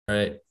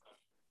Right.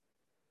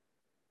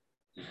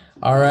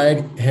 All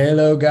right.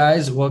 Hello,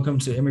 guys. Welcome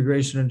to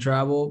Immigration and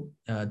Travel.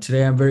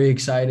 Today, I'm very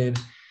excited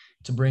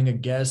to bring a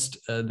guest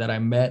that I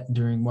met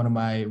during one of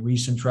my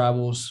recent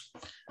travels.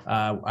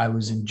 I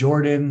was in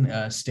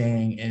Jordan,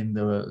 staying in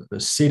the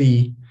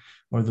city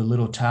or the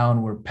little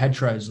town where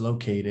Petra is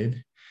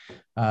located.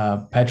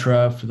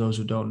 Petra, for those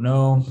who don't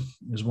know,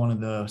 is one of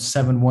the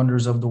seven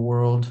wonders of the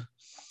world.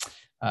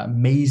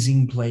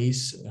 Amazing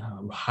place.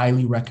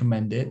 Highly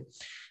recommend it.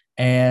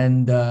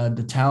 And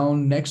the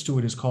town next to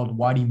it is called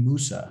Wadi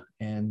Musa.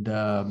 And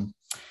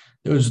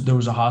there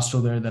was a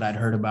hostel there that I'd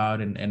heard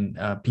about,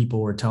 and people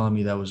were telling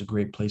me that was a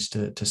great place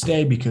to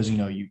stay because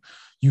you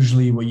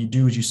usually what you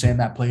do is you stay in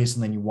that place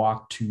and then you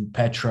walk to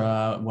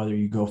Petra, whether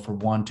you go for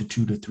 1 to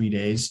 2 to 3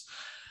 days.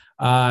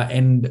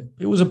 And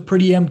it was a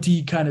pretty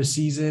empty kind of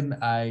season.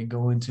 I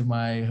go into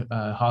my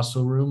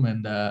hostel room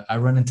and I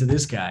run into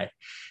this guy,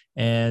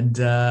 and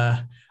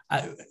I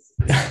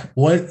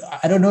what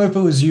I don't know if it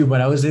was you,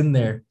 but I was in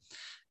there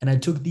and I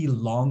took the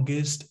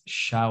longest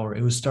shower.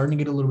 It was starting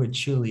to get a little bit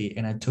chilly,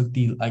 and I took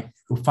the like.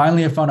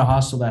 Finally, I found a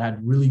hostel that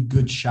had really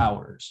good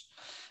showers,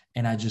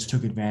 and I just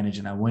took advantage.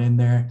 And I went in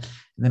there,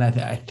 and then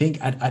I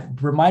think I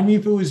remind me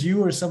if it was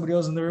you or somebody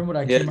else in the room when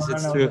I came Yes, out and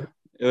it's I was true.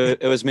 like,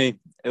 It was me.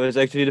 It was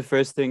actually the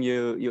first thing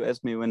you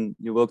asked me when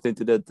you walked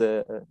into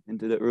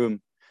that room.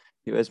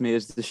 You asked me,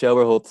 "Is the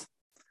shower hot?"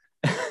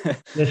 the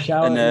And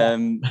shower, yeah.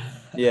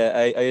 yeah,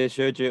 I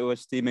assured you it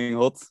was steaming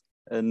hot,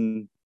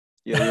 and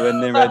yeah, you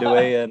went in right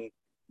away and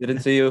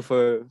didn't see you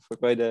for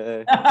quite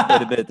a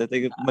bit. I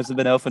think it must have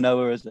been half an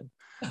hour or so.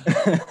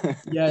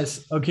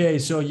 Yes. Okay.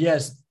 So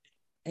yes,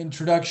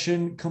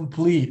 introduction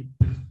complete.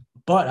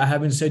 But I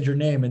haven't said your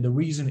name, and the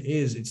reason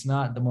is it's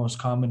not the most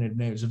common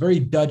name. It's a very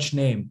Dutch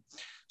name.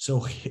 So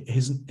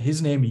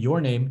his name,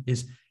 your name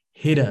is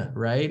Hidde,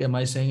 right? Am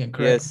I saying it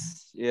correct?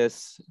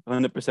 Yes,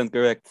 100%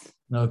 correct.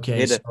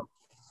 Okay, so Hidden,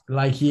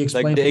 like he like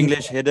explained the to me,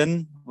 English hidden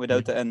yeah,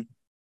 without the N.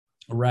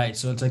 right.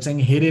 So it's like saying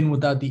hidden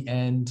without the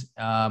end.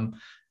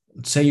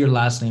 Say your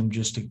last name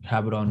just to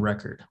have it on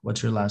record.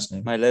 What's your last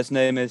name? My last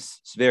name is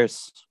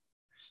Zwirs.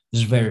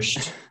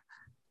 Zverst.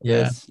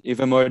 Yeah. Yes,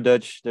 even more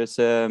Dutch. There's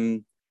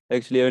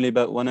actually only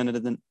about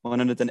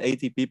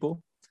 180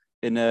 people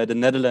in the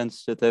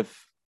Netherlands that have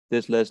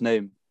this last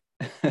name.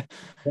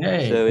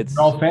 Hey, So they're it's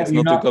all it's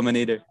you're not too not, common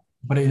either.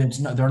 but it's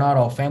not. They're not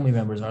all family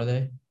members, are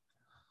they?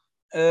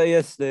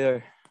 Yes, they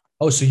are.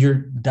 Oh, so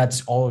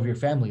that's all of your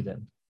family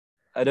then.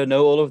 I don't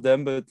know all of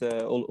them, but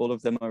all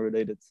of them are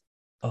related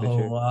for Oh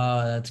sure.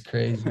 wow, that's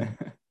crazy.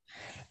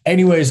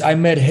 Anyways, I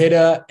met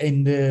Hida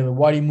in the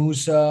Wadi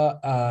Musa.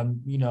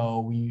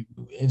 We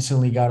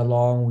instantly got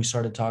along. We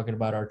started talking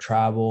about our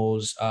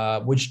travels,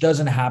 which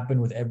doesn't happen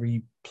with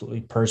every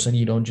person.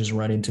 You don't just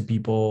run into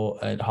people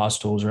at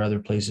hostels or other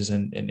places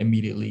and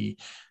immediately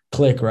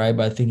click, right?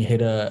 But I think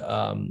Hida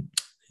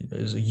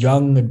is a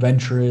young,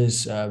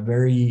 adventurous,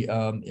 very,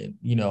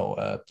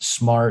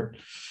 smart,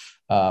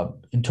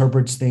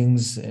 interprets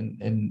things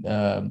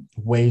in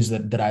ways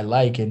that I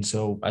like. And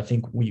so I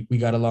think we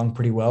got along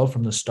pretty well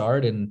from the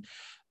start. And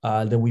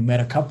then we met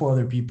a couple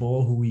other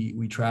people who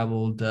we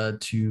traveled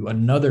to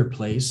another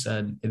place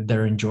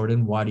there in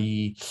Jordan,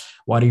 Wadi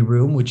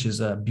Rum, which is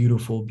a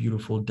beautiful,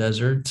 beautiful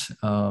desert.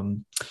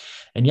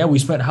 And yeah, we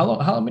spent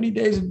how many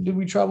days did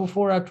we travel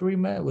for after we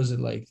met? Was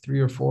it like 3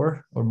 or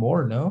 4 or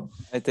more? No?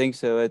 I think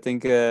so. I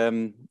think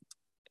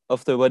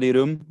after Wadi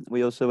Rum,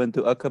 we also went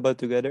to Aqaba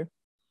together,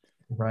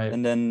 Right.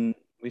 and then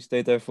we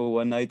stayed there for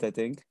one night, I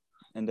think,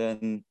 and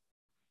then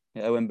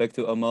yeah, I went back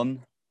to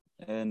Amman,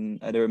 and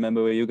I don't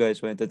remember where you guys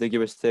went. I think you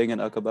were staying in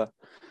Aqaba,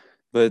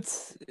 but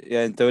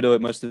yeah, in total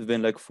it must have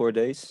been like 4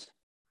 days.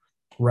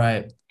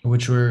 Right.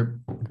 Which were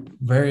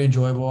very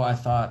enjoyable. I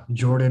thought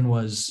Jordan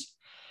was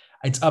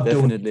it's up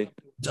there with Definitely.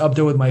 it's up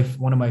there with my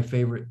one of my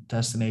favorite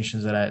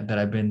destinations that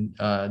I've been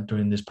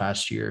during this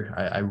past year.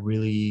 I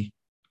really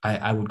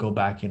I would go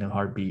back in a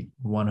heartbeat,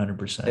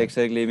 100%.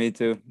 Exactly. Me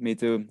too. Me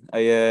too.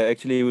 I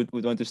actually would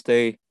want to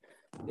stay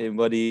in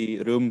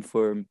Wadi Rum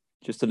for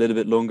just a little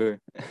bit longer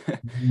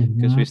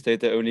because Mhm. we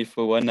stayed there only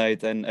for one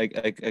night, and I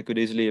could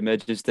easily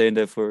imagine staying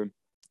there for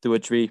two or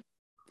three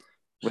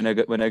when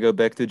I go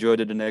back to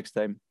Jordan the next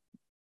time,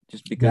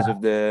 just because Yeah,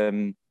 of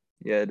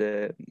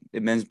the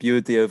immense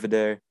beauty over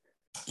there,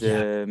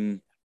 yeah.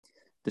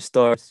 the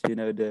stars,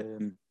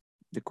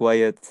 the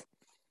quiet.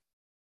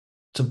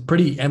 It's a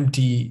pretty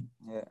empty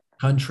Yeah.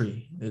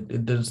 country.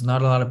 There's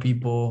not a lot of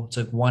people. It's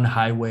like one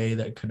highway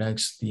that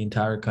connects the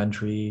entire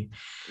country.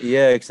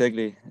 Yeah,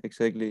 exactly.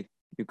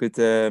 You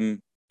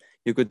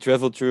could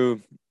travel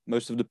through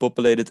most of the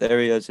populated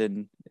areas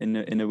in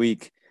a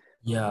week.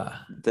 Yeah,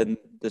 Then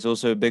there's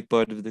also a big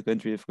part of the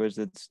country, of course,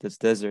 that's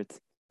desert.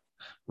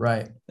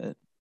 right. Uh,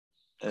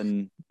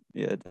 and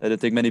yeah, I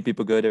don't think many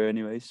people go there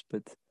anyways.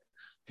 But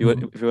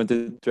Mhm. if you want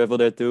to travel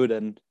there too,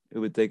 then it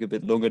would take a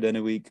bit longer than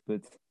a week.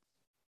 But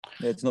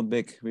yeah, it's not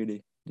big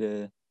really,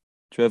 the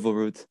travel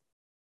route.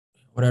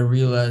 What I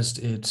realized,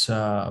 it's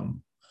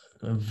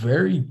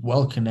very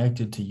well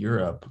connected to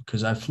Europe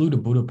because I flew to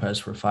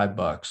Budapest for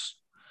 $5,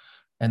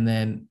 and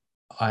then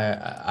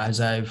as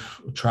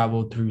I've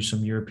traveled through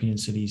some European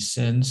cities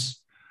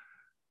since,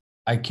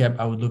 I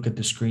would look at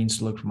the screens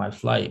to look for my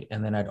flight,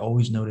 and then I'd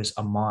always notice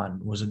Amman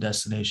was a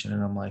destination,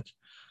 and I'm like,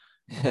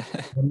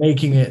 they're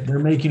making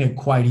it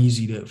quite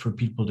easy for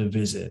people to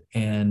visit,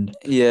 and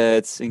Yeah,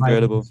 it's rightly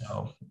incredible.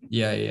 so.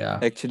 Yeah, yeah.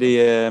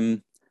 Actually,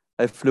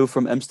 I flew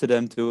from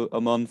Amsterdam to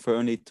Amman for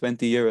only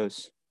 20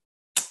 euros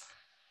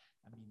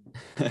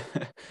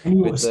I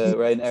mean, with see,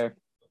 Ryanair.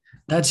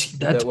 But that's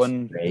that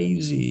one,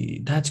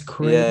 crazy. That's yeah,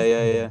 crazy.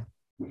 yeah, yeah.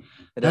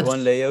 That That's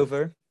one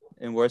layover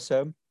in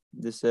Warsaw,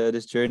 this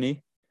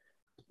journey,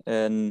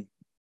 and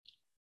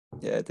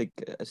yeah, I think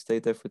I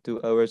stayed there for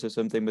 2 hours or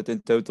something. But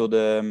in total,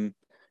 the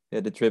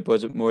trip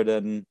wasn't more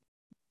than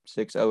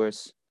 6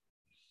 hours.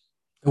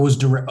 it was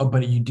direct. Oh,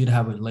 but you did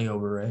have a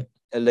layover, right?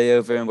 A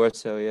layover in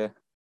Warsaw, yeah.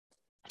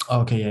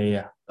 Okay, yeah,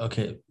 yeah.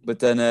 Okay, But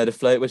then the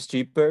flight was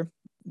cheaper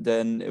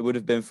than it would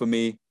have been for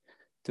me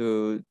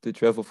to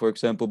travel, for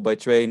example, by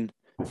train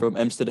from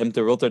Amsterdam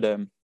to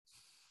Rotterdam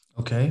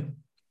okay.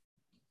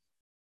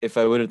 if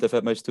I wouldn't have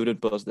had my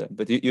student pass then.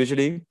 But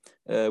usually,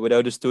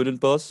 without a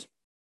student pass,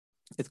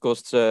 it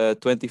costs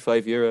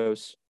 25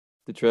 euros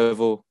to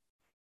travel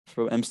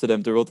from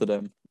Amsterdam to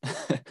Rotterdam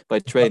by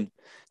train.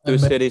 Two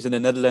And cities in the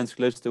Netherlands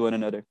close to one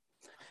another.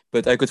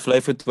 But I could fly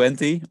for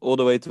 20 all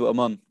the way to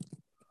Amman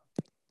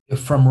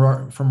from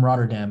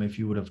Rotterdam, if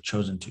you would have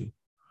chosen to.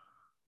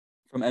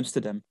 from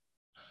Amsterdam.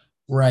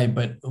 Right,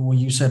 but when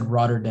you said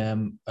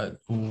Rotterdam,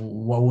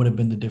 what would have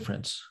been the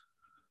difference?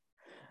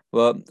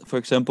 Well, for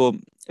example,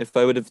 if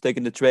I would have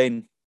taken the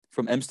train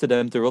from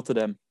Amsterdam to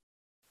Rotterdam,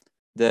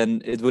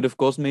 then it would have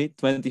cost me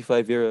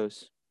 25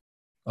 euros,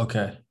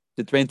 Okay,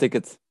 the train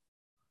ticket.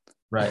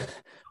 right.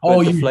 Oh,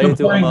 But the you're flight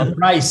to comparing the Amman,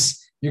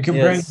 price. You're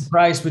comparing the yes.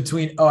 price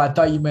between. Oh, I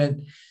thought you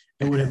meant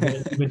it would have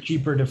been even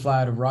cheaper to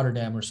fly out of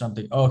Rotterdam or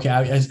something. Oh, okay,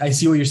 I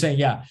see what you're saying.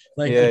 Yeah,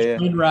 like a Yeah, yeah,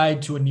 train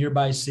ride to a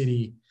nearby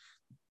city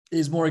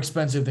is more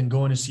expensive than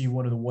going to see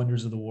one of the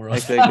wonders of the world.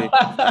 exactly.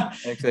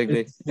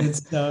 Exactly.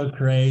 It's so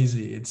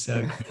crazy. It's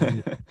so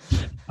crazy.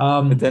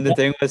 But then the Yeah,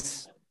 thing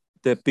was,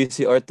 the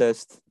PCR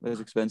test was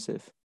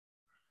expensive.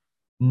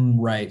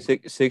 right.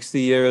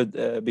 60 euro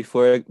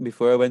before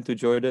I went to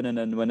Jordan, and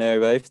then when I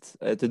arrived,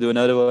 I had to do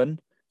another one,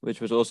 which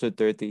was also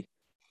 30.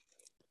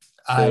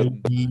 So I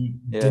yeah,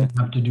 didn't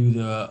have to do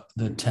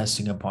the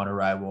testing upon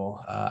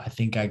arrival. I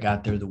think I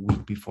got there the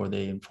week before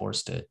they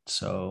enforced it,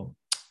 so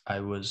I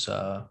was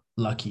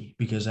lucky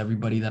because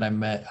everybody that I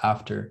met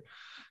after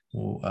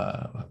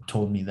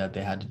told me that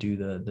they had to do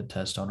the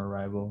test on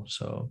arrival.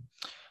 So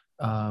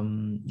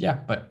yeah,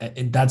 but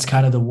that's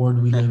kind of the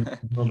world we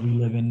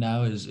live in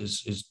now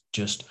is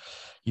just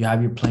you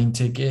have your plane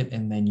ticket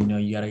and then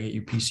you got to get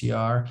your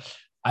PCR.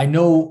 I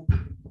know.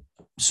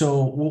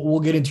 So we'll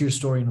get into your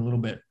story in a little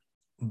bit.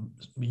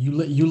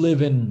 You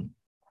live in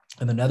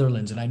the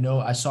Netherlands, and I know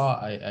I saw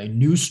a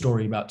news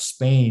story about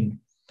Spain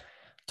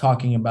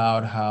talking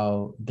about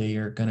how they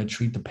are going to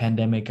treat the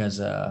pandemic as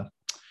a,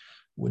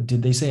 what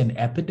did they say, an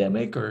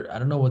epidemic, or I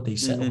don't know what they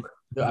said. hmm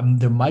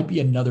There might be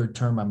another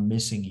term I'm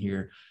missing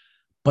here,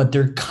 but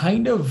they're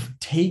kind of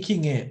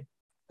taking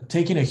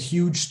a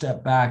huge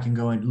step back and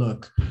going,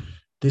 look,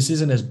 this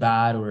isn't as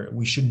bad, or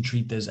we shouldn't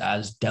treat this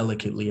as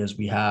delicately as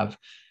we have.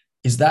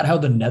 Is that how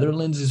the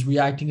Netherlands is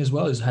reacting as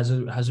well?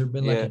 Has there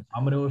been like yeah, a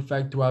domino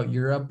effect throughout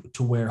Europe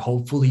to where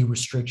hopefully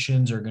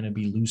restrictions are going to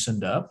be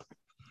loosened up?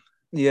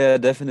 yeah,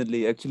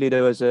 definitely. Actually,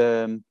 there was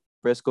a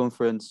press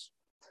conference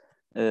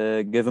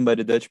given by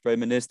the Dutch Prime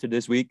Minister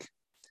this week,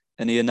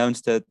 and he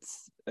announced that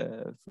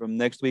from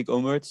next week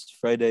onwards,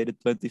 Friday the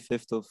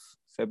 25th of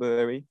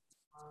February,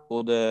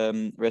 all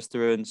the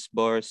restaurants,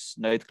 bars,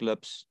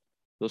 nightclubs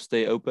will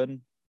stay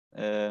open.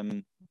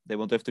 They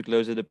won't have to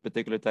close at a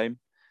particular time,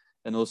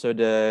 and also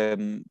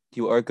the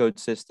QR code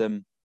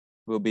system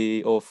will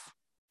be off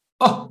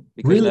Oh,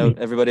 because now really?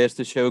 everybody has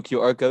to show a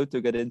QR code to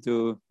get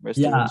into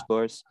Yeah, restaurants,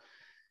 bars.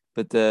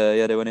 But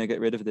yeah, they want to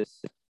get rid of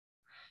this.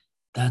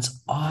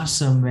 that's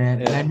awesome,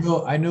 man. And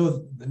Yeah, I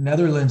know the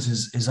Netherlands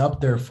is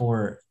up there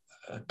for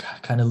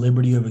kind of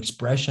liberty of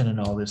expression and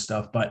all this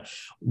stuff. But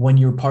when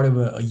you're part of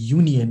a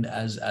union,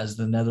 as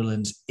the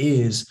Netherlands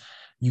is,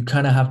 you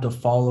kind of have to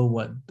follow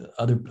what the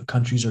other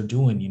countries are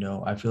doing.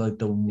 I feel like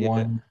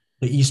yeah,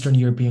 the Eastern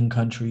European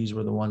countries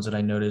were the ones that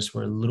I noticed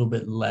were a little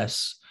bit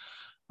less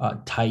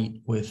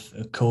tight with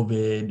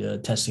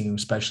COVID testing,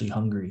 especially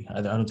Hungary.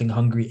 I don't think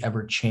Hungary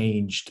ever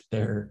changed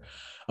their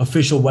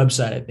official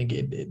website. I think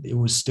it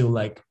was still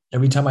like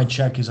every time I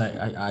check, is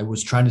I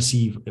was trying to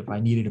see if I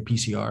needed a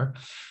PCR,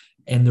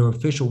 and their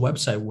official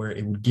website where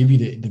it would give you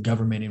the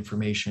government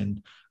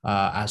information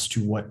as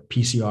to what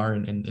PCR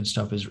and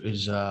stuff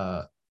is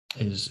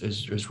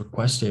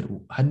requested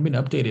hadn't been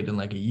updated in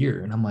like a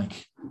year, and I'm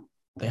like,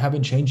 they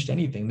haven't changed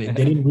anything. They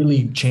didn't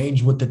really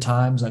change with the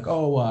times, like,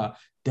 oh,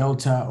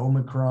 Delta,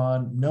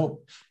 Omicron.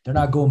 Nope. They're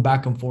not going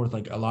back and forth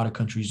like a lot of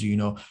countries do.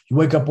 You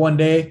wake up one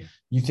day,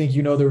 you think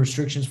you know the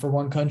restrictions for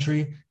one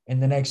country,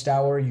 and the next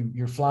hour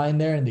you're flying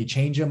there and they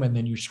change them and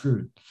then you're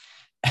screwed.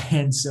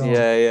 And so,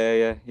 yeah, yeah,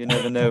 yeah. You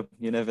never know.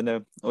 You never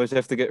know. Always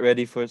have to get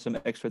ready for some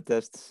extra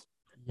tests.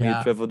 when you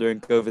Yeah. travel during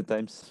COVID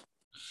times.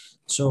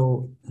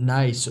 So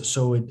nice.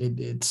 So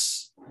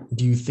it's,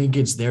 do you think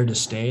it's there to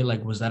stay?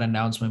 Like, was that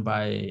announcement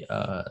by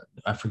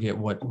I forget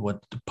what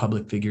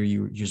public figure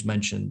you just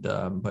mentioned,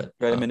 but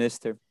Prime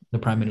Minister. the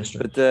prime minister.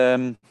 But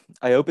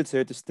I hope it's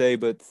here to stay.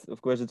 But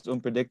of course, it's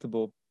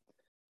unpredictable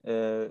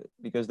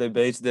because they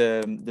base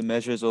the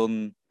measures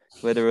on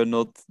whether or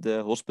not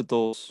the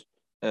hospitals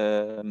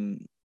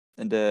and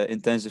the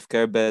intensive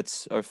care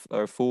beds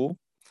are full.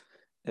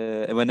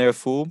 And when they're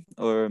full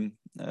or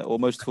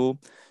almost full,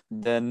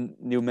 then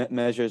new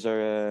measures Put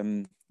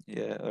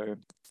are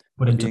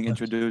into being place.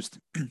 introduced.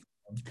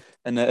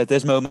 And at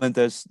this moment,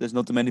 there's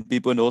not too many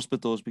people in the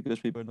hospitals because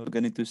people are not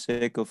getting too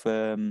sick of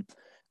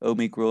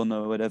Omicron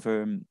or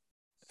whatever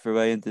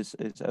variant is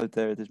out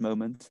there at this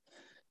moment.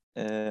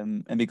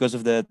 And because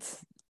of that,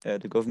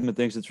 the government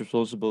thinks it's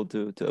responsible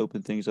to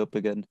open things up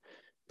again.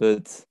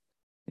 But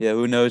yeah,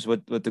 who knows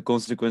what the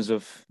consequence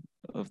of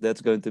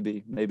that's going to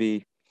be?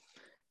 Maybe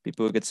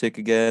people will get sick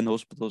again,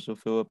 hospitals will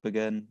fill up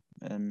again,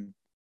 and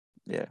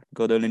yeah,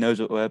 God only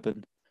knows what will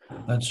happen.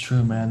 That's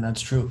true, man.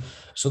 That's true.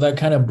 So that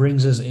kind of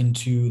brings us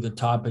into the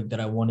topic that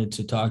I wanted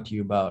to talk to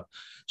you about.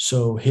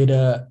 So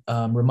Hidde,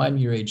 remind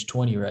me your age,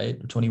 20, right?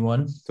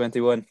 21?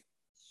 21.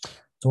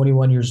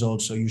 21 years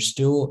old. So you're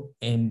still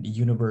in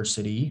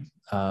university.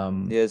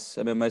 Yes,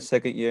 I'm in my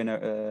second year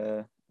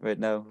now, right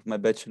now of my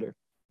bachelor.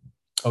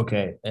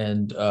 Okay.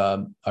 And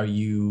are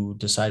you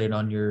decided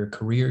on your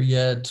career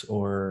yet?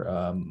 Or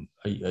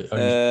are you,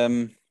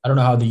 Um, I don't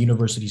know how the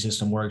university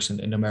system works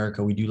in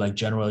America. We do like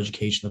general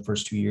education the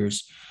first 2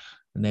 years.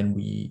 And then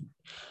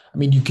I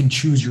mean, you can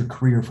choose your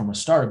career from a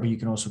start, but you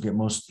can also get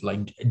most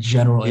like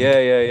general yeah,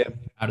 education yeah,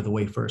 yeah. out of the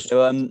way first. Yeah,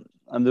 well,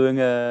 I'm doing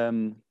a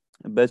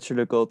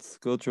bachelor called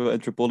Cultural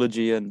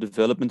Anthropology and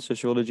Development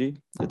Sociology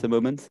at the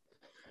moment,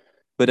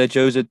 but I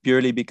chose it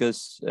purely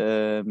because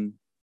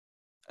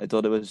I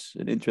thought it was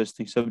an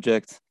interesting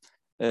subject,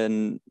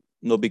 and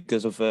not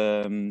because of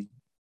a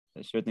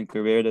certain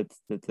career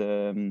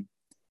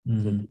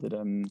Mhm. that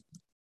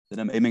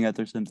I'm aiming at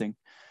or something.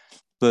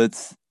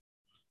 But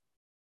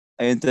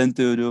I intend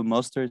to do a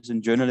master's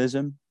in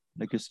journalism,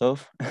 like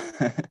yourself,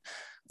 Nice.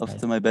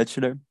 after my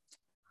bachelor,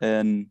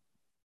 and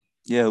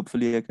yeah,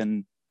 hopefully I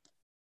can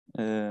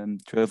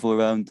travel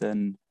around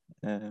and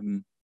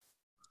um,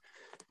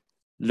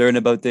 learn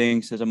about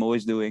things as I'm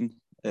always doing,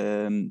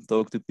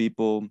 talk to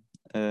people,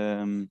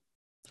 um,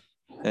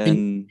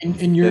 In, and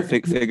in yeah, your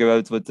figure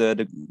out what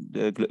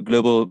the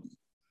global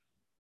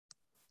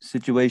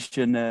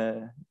situation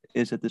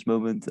is at this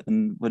moment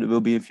and what it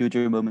will be in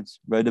future moments.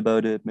 Write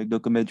about it, make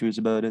documentaries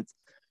about it.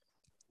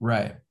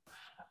 right.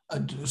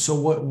 So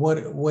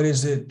what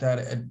is it that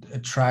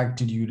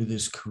attracted you to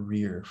this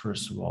career?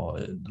 First of all,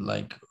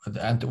 like,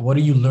 what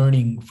are you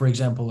learning? For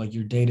example, like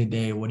your day to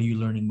day, what are you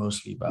learning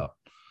mostly about?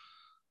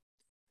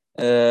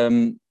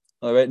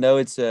 Well, right now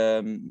it's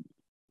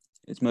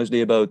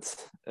mostly about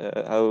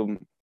how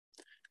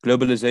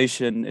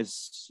globalization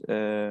is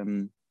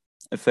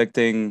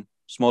affecting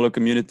smaller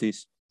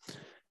communities.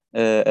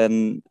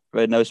 And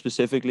right now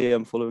specifically,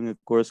 I'm following a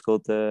course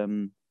called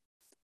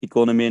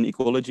Economy and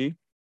Ecology,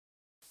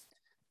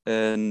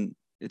 and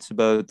it's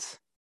about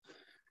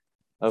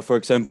how, for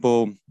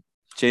example,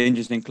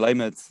 changes in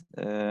climate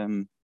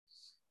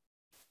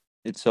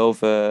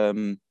itself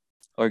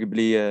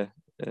arguably a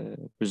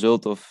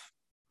result of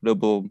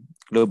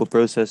global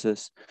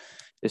processes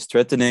is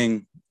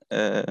threatening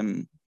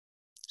um,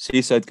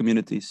 seaside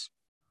communities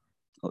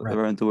Right.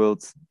 around the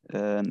world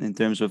in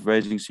terms of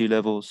rising sea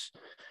levels,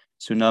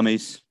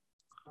 tsunamis.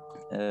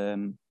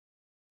 Um,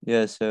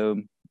 yeah, so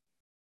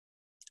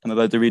I'm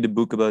about to read a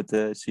book about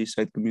the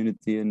seaside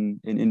community in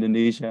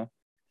Indonesia,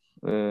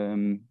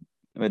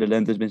 where the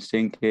land has been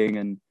sinking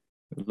and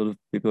a lot of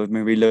people have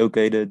been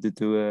relocated due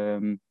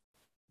to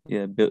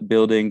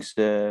buildings,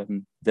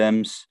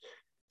 dams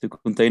to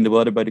contain the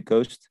water by the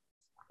coast.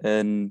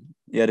 And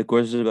yeah, the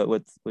course is about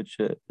what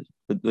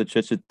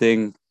such a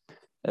thing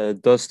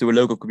does to a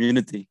local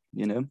community,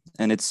 you know.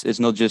 And it's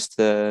not just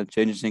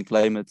changes in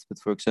climate, but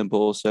for example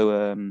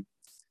also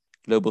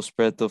global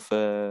spread of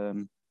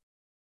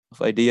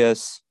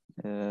ideas,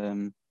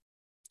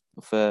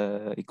 of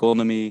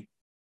economy,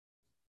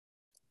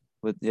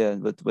 what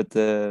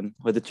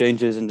the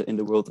changes in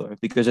the world are.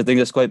 Because I think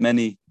there's quite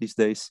many these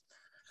days.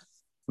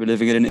 We're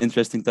living in an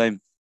interesting time.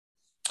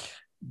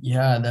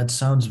 Yeah, that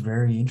sounds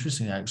very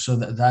interesting. So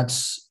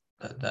that's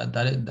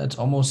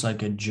almost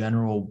like a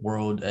general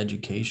world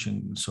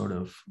education sort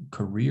of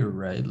career,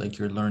 right? Like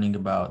you're learning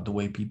about the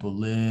way people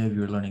live,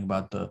 you're learning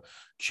about the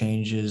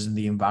changes in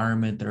the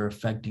environment that are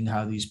affecting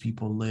how these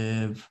people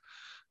live.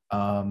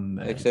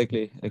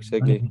 Exactly,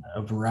 exactly. Learning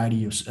a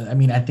variety of. I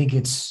mean, I think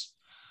it's.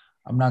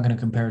 I'm not going to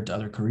compare it to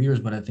other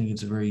careers, but I think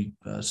it's a very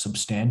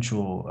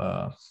substantial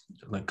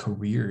like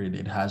career.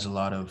 It has a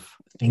lot of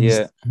things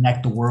that Yeah,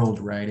 connect the world,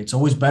 right? It's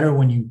always better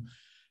when you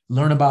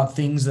learn about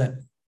things that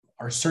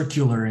are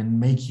circular and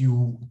make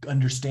you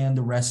understand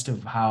the rest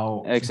of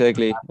how things.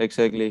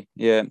 exactly.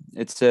 Yeah,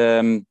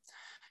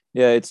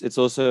 it's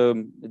also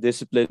a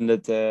discipline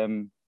that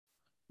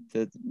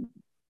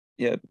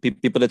yeah,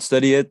 people that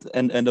study it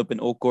and end up in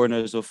all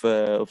corners of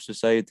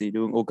society,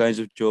 doing all kinds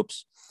of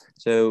jobs.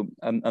 So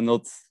I'm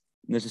not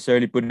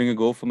necessarily putting a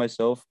goal for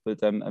myself, but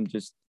I'm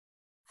just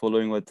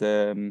following what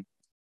I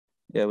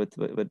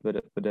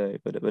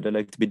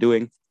like to be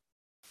doing,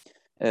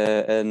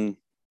 and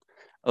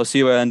I'll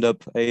see where I end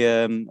up.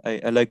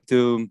 I like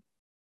to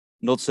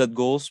not set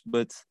goals,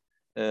 but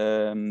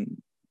um,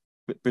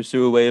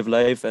 pursue a way of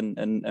life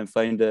and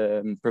find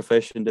a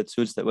profession that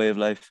suits that way of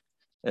life.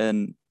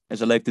 And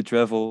as I like to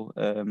travel,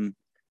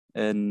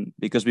 and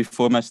because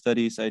before my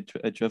studies, I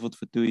traveled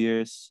for 2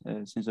 years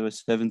since I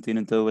was 17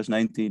 until I was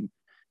 19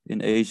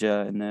 in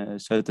Asia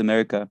and South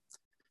America.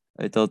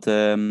 I thought,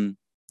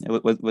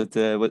 what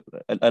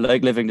I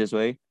like living this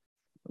way.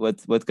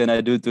 What can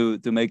I do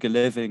to make a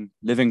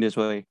living this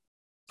way?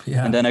 And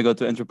Yeah. then I got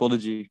to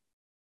anthropology.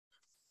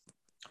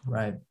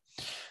 Right.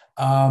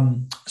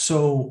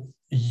 So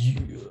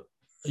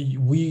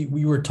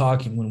we were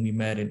talking when we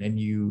met, and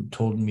you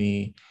told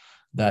me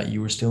that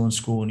you were still in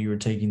school and you were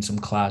taking some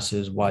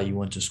classes while you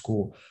went to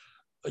school.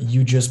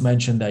 You just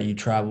mentioned that you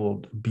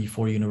traveled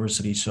before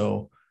university.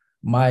 So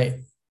my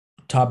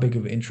topic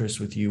of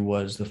interest with you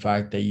was the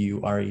fact that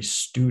you are a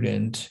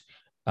student,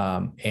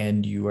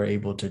 and you are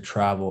able to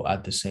travel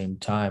at the same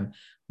time.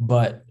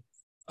 But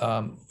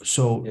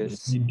so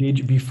Yes. you did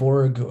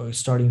before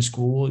starting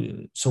school.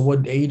 So what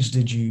age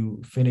did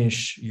you finish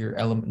your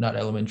not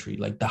elementary,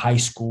 like the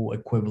high school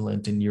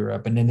equivalent in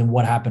Europe? And then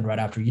what happened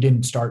right after? You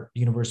didn't start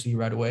university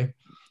right away?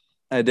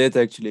 I did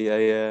actually.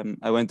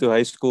 I went to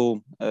high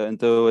school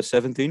until I was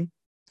 17,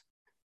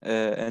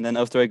 and then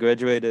after I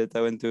graduated,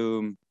 I went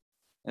to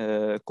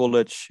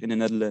college in the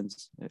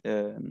Netherlands.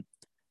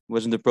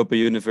 Wasn't a proper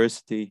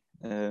university,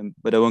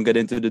 but I won't get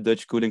into the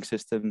Dutch schooling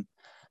system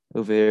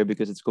over here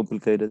because it's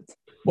complicated.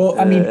 Well,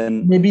 I mean,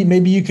 And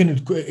maybe you can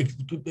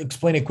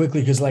explain it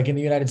quickly, because like in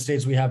the United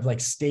States, we have like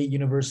state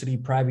university,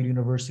 private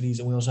universities,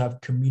 and we also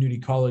have community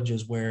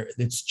colleges where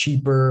it's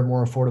cheaper,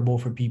 more affordable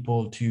for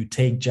people to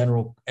take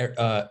general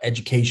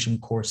education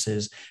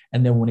courses.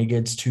 And then when it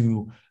gets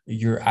to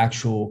your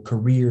actual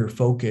career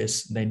focus,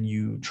 then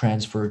you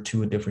transfer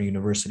to a different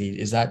university.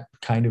 Is that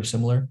kind of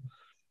similar?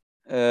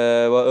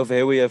 well, over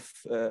here we have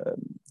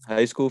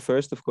high school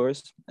first, of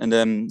course, and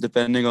then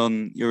depending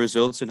on your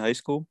results in high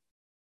school,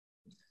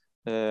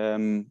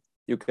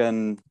 you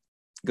can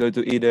go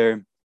to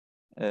either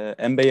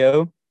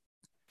MBO,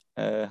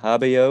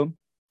 HBO,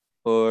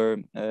 or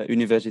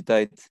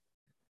universiteit.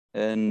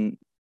 And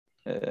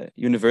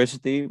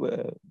university,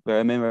 where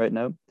I'm in right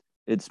now,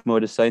 it's more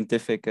the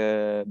scientific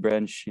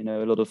branch. You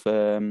know, a lot of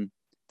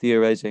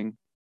theorizing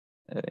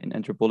in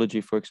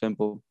anthropology, for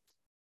example.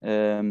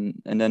 And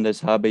then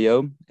there's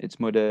HBO. It's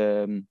more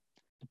the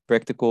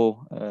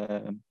practical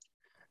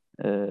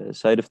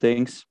side of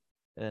things.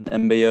 And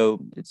MBO,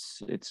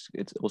 it's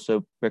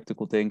also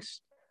practical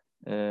things.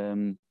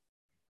 Um,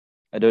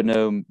 I don't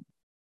know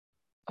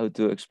how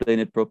to explain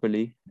it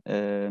properly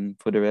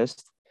for the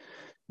rest,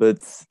 but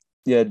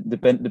yeah,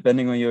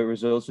 depending on your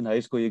results in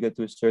high school, you get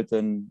to a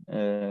certain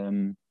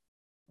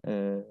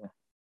uh,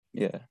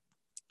 yeah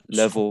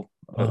level.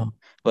 Uh,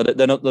 But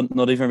they're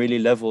not even really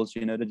levels,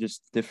 you know. They're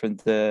just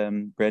different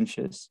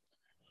branches.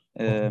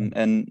 okay.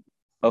 And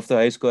after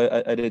high school,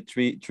 I did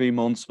three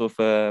months of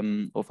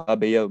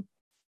HBO,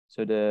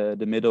 so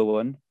the middle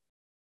one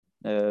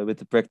with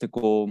the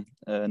practical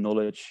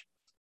knowledge,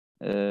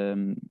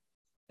 um,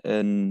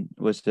 and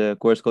was the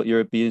course called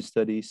European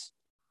Studies.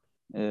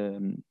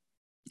 Um,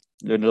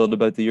 Learned a lot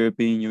about the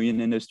European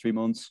Union in those 3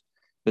 months,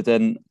 but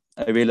then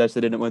I realized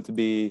I didn't want to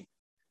be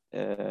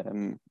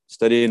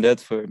studying that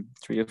for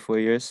 3 or 4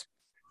 years,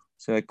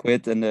 so I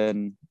quit and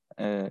then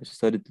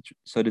started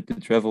to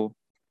travel,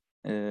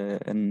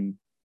 and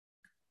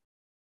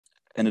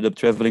ended up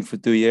traveling for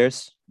 2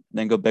 years.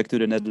 Then got back to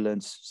the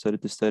Netherlands,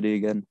 started to study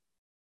again.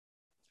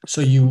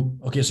 So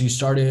so you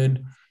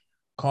started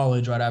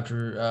college right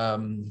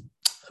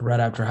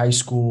after high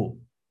school,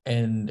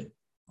 and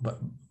but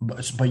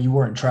you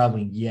weren't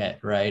traveling yet,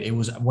 right? It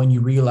was when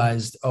you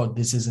realized, oh,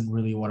 this isn't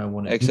really what I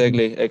want to do.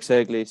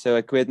 Exactly. So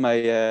I quit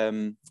my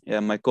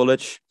my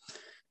college,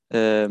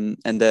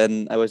 and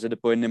then I was at a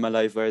point in my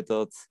life where I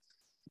thought,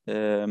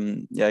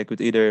 I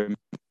could either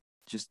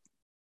just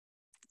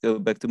go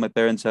back to my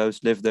parents' house,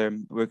 live there,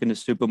 work in the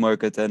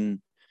supermarket,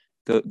 and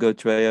go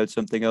try out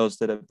something else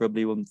that I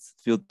probably won't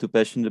feel too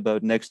passionate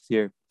about next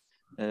year,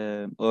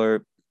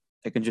 or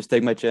I can just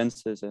take my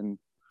chances and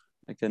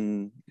I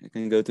can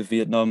go to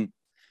Vietnam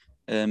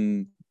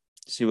and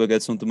see what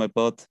gets onto my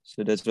path.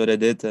 So that's what I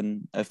did,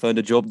 and I found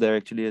a job there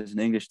actually as an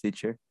English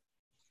teacher,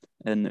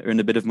 and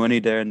earned a bit of money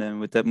there. And then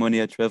with that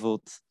money, I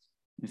traveled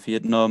in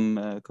Vietnam,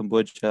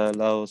 Cambodia,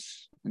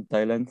 Laos, and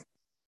Thailand.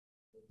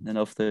 Then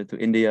after to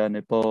India,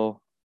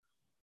 Nepal.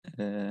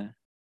 Uh,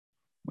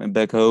 Went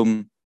back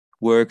home,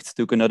 worked,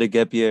 took another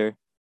gap year.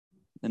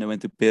 Then I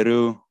went to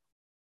Peru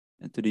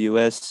and to the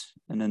US,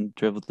 and then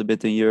traveled a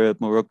bit in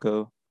Europe,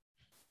 Morocco,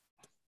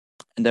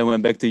 and then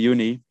went back to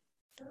uni.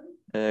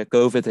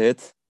 COVID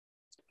hit,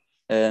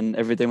 and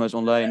everything was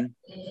online.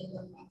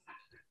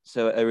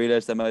 So I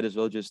realized I might as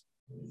well just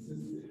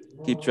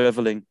keep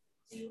traveling.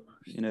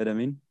 You know what I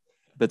mean?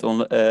 But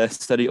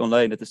study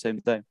online at the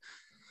same time.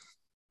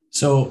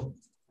 So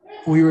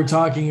we were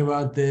talking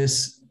about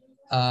this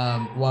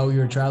while we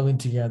were traveling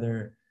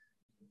together,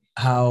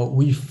 how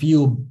we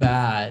feel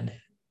bad.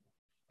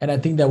 And I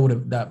think that would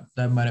have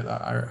that might have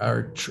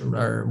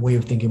our way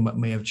of thinking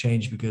may have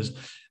changed, because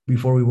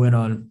before we went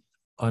on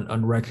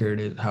record,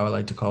 is how I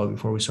like to call it,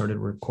 before we started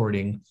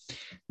recording,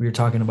 we were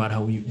talking about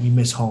how we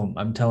miss home.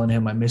 I'm telling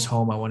him I miss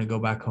home. I want to go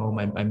back home.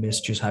 I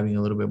miss just having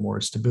a little bit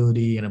more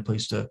stability and a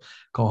place to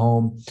call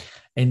home.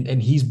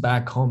 And he's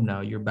back home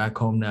now. You're back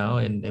home now.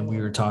 And we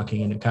were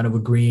talking and kind of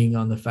agreeing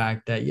on the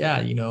fact that,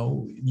 yeah,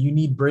 you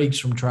need breaks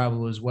from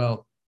travel as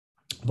well.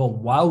 But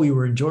while we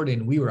were in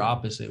Jordan, we were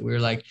opposite. We were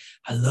like,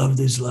 I love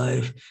this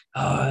life.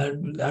 I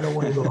don't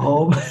want to go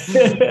home.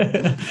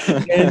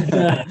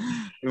 and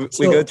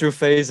We go so, through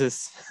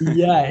phases.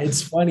 yeah,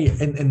 it's funny.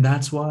 And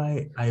that's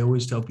why I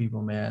always tell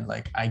people, man,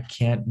 like, I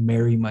can't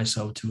marry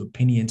myself to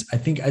opinions. I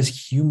think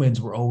as humans,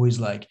 we're always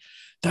like,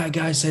 that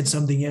guy said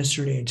something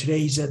yesterday and today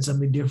he said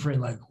something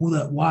different. Like,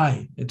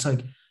 why? It's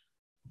like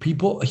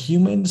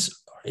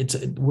humans,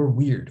 we're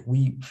weird.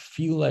 We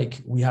feel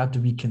like we have to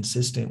be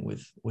consistent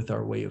with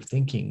our way of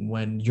thinking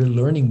when you're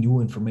learning new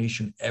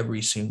information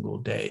every single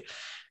day.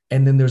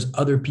 And then there's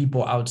other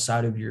people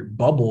outside of your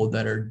bubble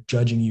that are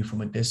judging you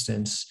from a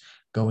distance,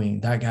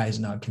 going, that guy is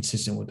not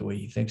consistent with the way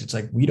he thinks. It's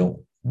like,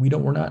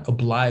 we're not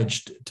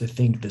obliged to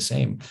think the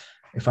same.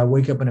 If I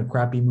wake up in a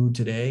crappy mood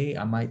today,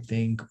 I might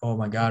think, oh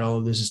my God,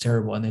 oh, this is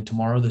terrible. And then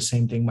tomorrow the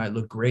same thing might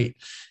look great.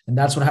 And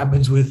that's what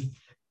happens with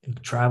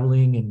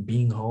traveling and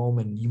being home,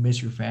 and you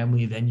miss your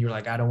family. Then you're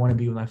like, I don't want to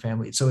be with my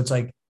family. So it's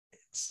like,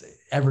 it's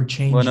ever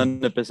changing.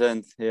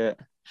 100%. Yeah.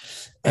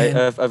 And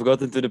I've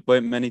gotten to the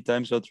point many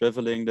times while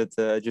traveling that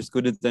I just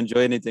couldn't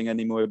enjoy anything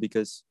anymore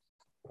because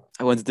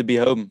I wanted to be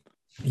home.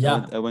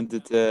 yeah, I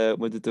wanted to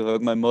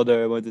hug my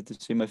mother. I wanted to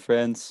see my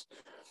friends.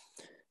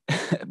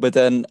 But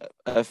then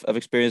I've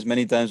experienced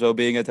many times while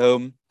being at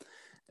home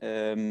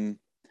that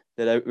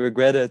I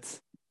regretted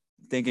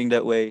thinking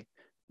that way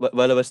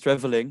while I was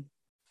traveling.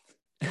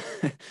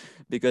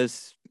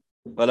 Because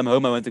while I'm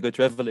home, I want to go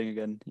traveling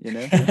again,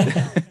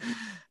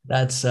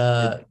 that's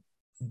It,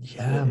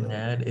 yeah,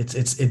 man.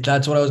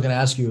 That's what I was going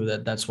to ask you.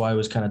 That's why I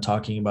was kind of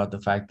talking about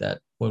the fact that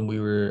when we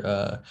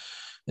were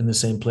in the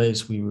same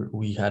place,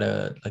 we had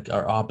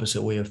our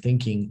opposite way of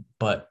thinking.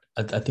 But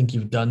I think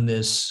you've done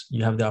this.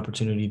 You have the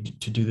opportunity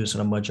to do this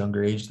at a much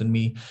younger age than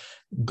me.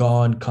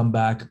 Gone, come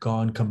back,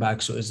 gone, come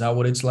back. So is that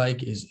what it's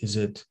like? Is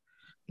it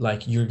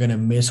like you're gonna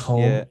miss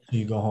home, yeah, so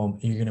you go home,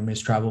 and you're gonna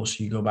miss travel,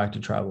 so you go back to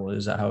travel?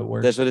 Is that how it that's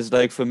works? what it's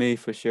like for me,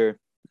 for sure.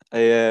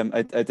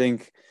 I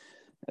think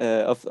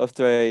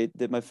after I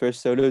did my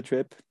first solo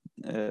trip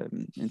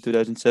in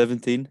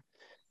 2017,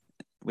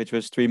 which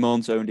was 3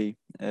 months only,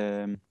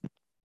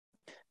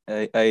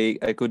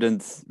 I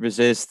couldn't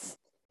resist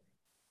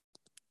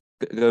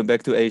going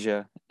back to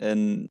Asia,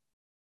 and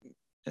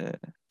uh,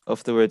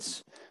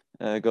 afterwards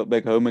I got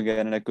back home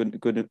again, and I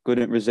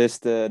couldn't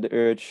resist the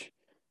urge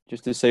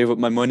just to save up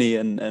my money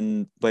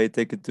and buy a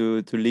ticket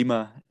to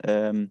Lima,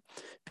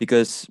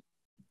 because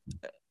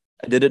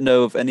I didn't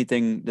know of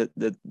anything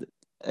that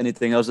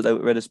anything else that I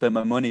would rather spend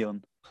my money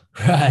on,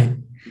 Right.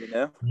 you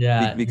know,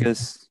 Yeah.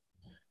 because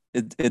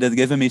it had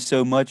given me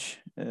so much,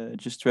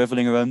 just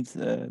traveling around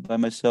by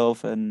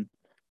myself and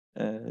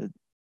uh,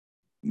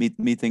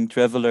 meeting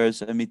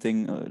travelers and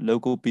meeting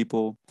local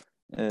people,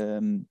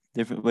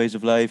 different ways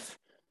of life.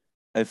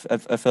 I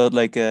felt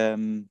like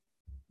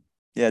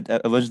yeah,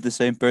 I wasn't the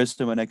same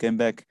person when I came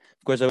back.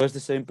 Of course, I was the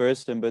same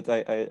person, but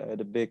I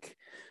had a big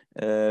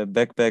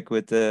backpack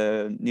with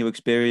new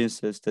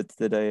experiences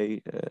that I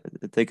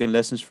taken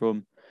lessons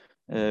from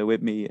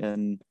with me,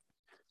 and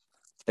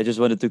I just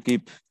wanted to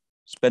keep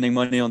spending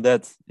money on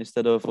that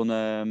instead of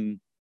on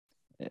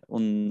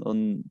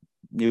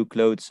new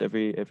clothes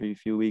every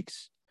few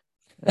weeks.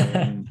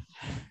 Um,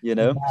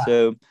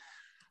 so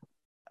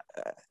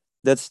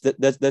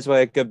that's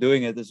why I kept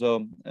doing it as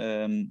well.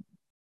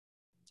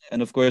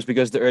 And of course,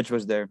 because the urge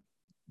was there,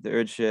 the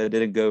urge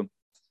didn't go.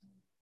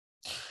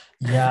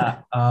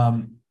 Yeah.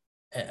 I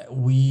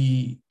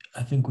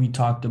think we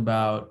talked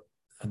about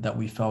that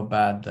we felt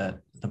bad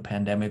that the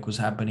pandemic was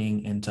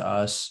happening, and to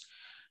us,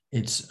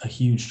 it's a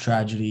huge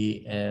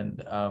tragedy.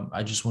 And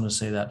I just want to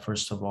say that,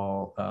 first of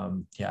all,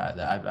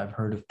 yeah, I've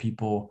heard of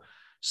people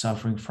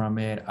suffering from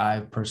it.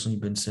 I've personally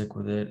been sick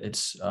with it.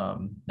 It's,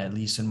 at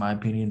least in my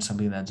opinion,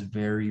 something that's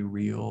very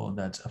real,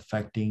 that's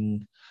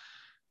affecting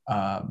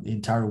the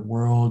entire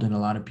world, and a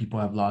lot of people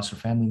have lost their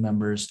family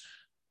members.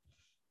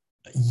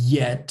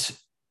 Yet,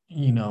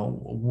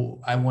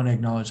 I want to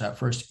acknowledge that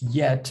first.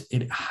 Yet,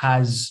 it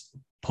has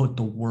put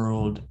the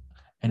world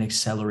and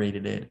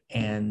accelerated it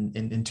and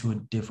into a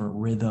different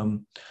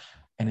rhythm,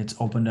 and it's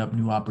opened up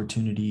new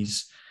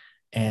opportunities.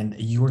 And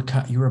you're a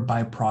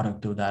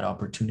byproduct of that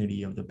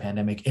opportunity of the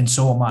pandemic, and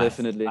so am I.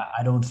 Definitely.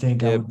 I don't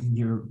think I Yep. would be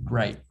here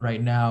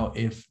right now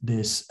if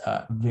this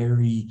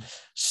very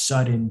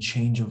sudden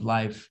change of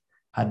life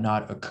had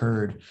not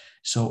occurred.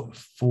 So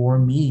for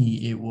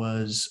me, it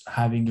was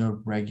having a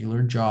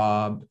regular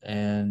job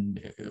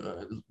and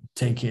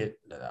take it.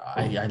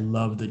 I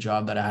love the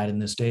job that I had in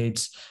the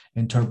States,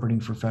 interpreting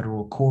for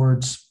federal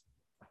courts,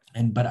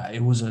 but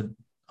it was a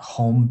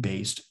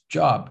home-based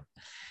job.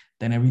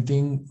 Then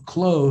everything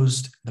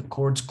closed, the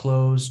courts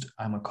closed.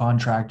 I'm a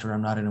contractor,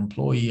 I'm not an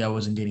employee. I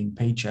wasn't getting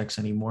paychecks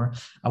anymore.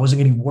 I wasn't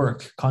getting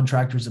work.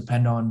 Contractors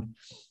depend on,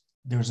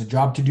 there's a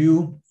job to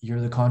do,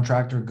 you're the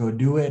contractor, go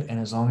do it, and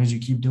as long as you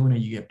keep doing it,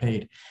 you get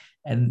paid.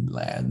 And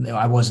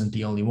I wasn't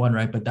the only one,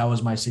 right? But that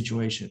was my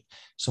situation.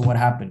 So what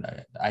happened?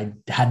 I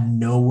had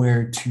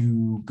nowhere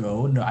to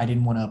go. No, I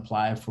didn't want to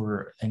apply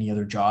for any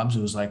other jobs.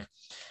 It was like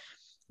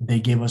they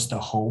gave us the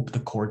hope. The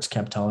courts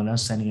kept telling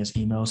us, sending us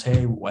emails.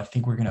 Hey, I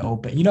think we're going to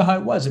open. You know how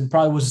it was. It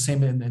probably was the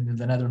same in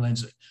the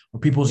Netherlands,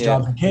 where people's Yeah,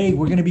 jobs like, hey,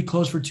 we're going to be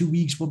closed for 2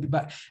 weeks. We'll be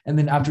back. And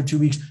then after 2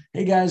 weeks,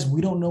 hey guys, we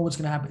don't know what's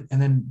going to happen.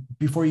 And then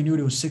before you knew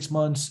it was 6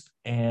 months,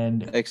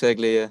 and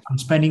exactly. Yeah, I'm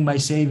spending my I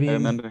savings.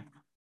 remember.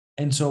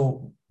 And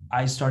so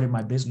I started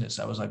my business.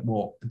 I was like,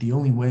 well, the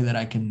only way that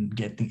I can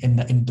get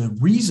and the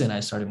reason I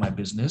started my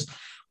business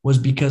was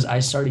because I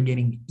started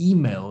getting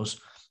emails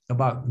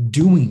about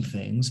doing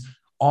things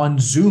on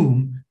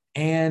Zoom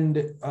and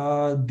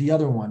the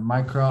other one,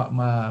 my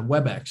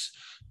WebEx.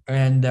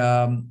 And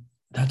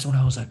that's when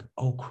I was like,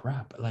 oh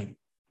crap. Like,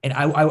 and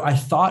I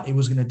thought it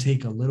was going to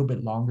take a little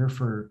bit longer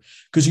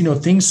because,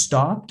 things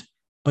stopped,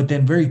 but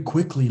then very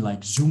quickly,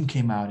 like Zoom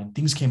came out and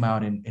things came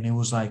out, and it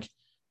was like,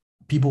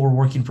 people were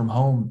working from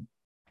home,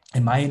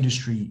 and my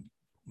industry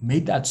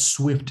made that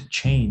swift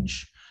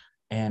change.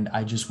 And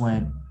I just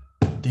went,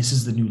 this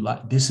is the new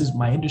life. This is,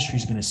 my industry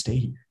is going to stay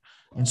here.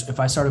 And so if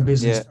I start a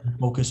business Yeah,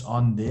 focus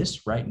on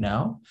this right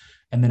now,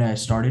 and then I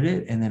started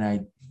it, and then I,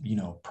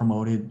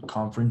 promoted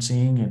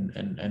conferencing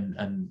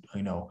and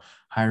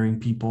hiring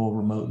people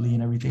remotely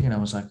and everything. And I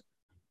was like,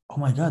 oh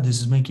my God,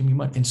 this is making me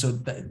money. And so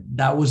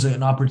that was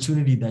an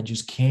opportunity that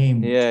just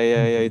came.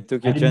 yeah. You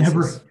took I your didn't chances.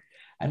 never,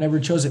 I never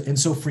chose it. And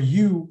so for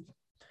you,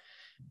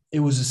 it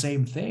was the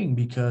same thing,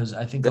 because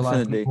I think a lot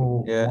of Definitely.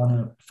 people Yeah. want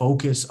to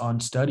focus on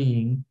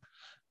studying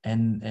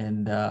and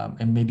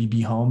maybe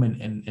be home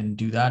and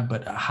do that.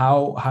 But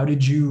how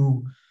did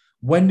you,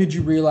 when did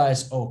you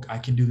realize, oh, I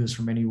can do this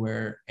from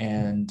anywhere?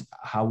 And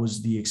how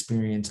was the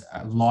experience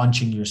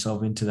launching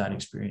yourself into that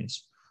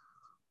experience?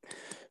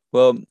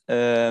 Well,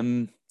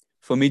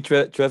 for me,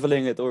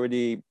 traveling had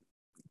already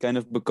kind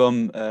of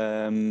become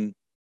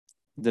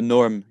the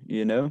norm.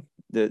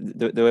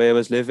 The way I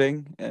was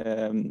living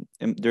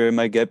during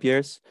my gap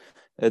years,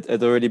 it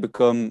had already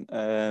become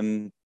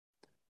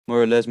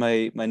more or less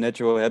my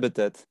natural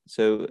habitat.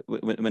 So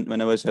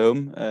when I was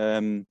home,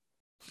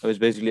 I was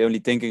basically only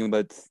thinking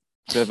about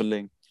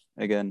traveling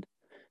again.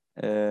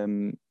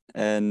 And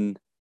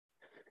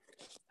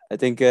I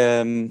think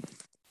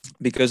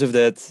because of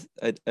that,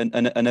 I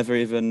never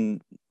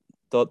even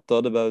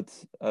thought about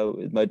how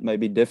it might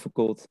be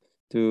difficult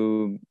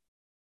to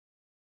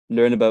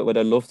learn about what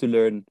I love to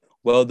learn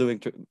while doing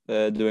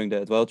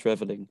that, while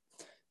traveling.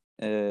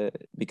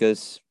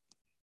 Because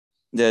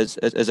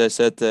as I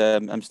said,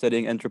 I'm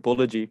studying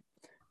anthropology,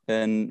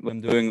 and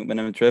when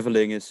I'm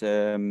traveling is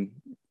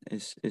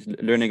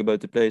learning about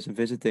the place and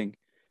visiting.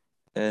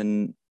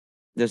 And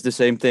there's the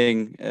same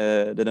thing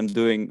that I'm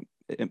doing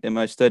in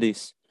my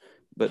studies,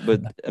 but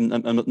I'm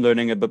not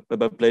learning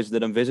about places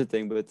that I'm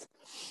visiting, but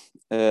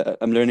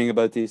I'm learning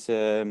about these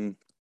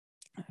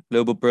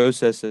global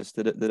processes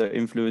that are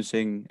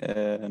influencing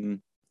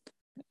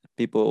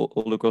people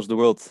all across the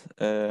world.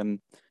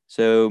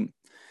 So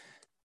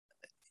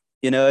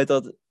I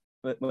thought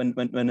when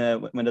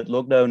that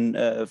lockdown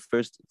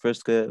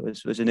first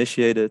was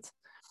initiated,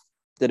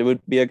 that it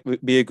would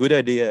be a good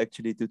idea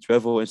actually to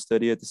travel and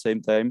study at the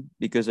same time,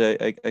 because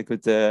I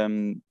could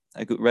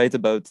write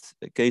about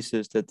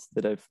cases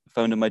that I've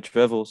found in my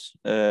travels,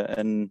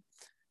 and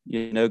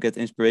get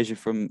inspiration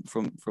from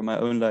my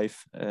own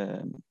life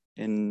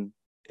in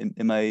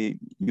my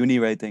uni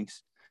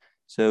writings.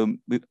 So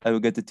I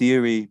would get the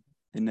theory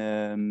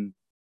in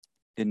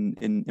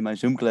my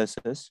Zoom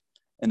classes,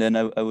 and then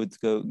I would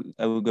go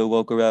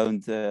walk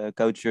around,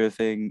 couch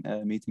surfing,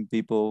 meeting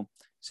people,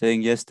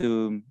 saying yes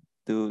to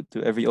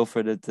every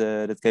offer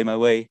that came my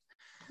way.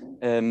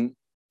 Um,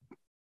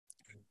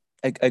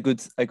 I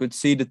could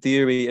see the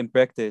theory in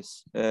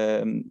practice,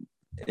 in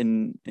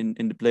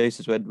the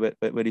places where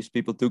these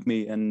people took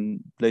me,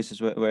 and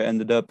places where I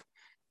ended up,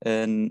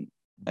 and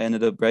I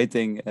ended up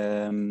writing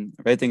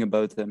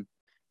about them.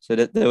 So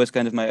that was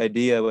kind of my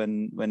idea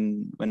when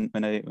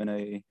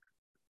I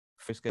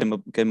first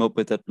came up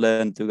with that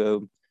plan to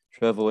go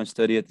travel and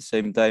study at the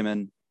same time.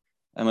 And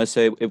I must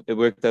say it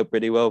worked out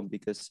pretty well,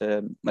 because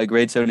my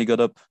grades only got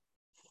up.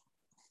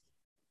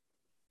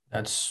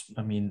 I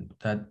mean,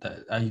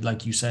 that I,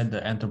 like you said,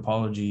 the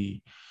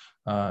anthropology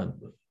uh,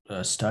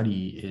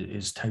 study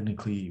is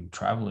technically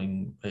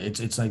traveling.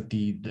 It's like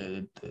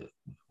the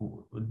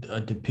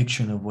a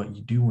depiction of what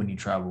you do when you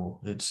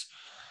travel. It's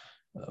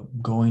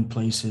going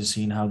places,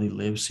 seeing how they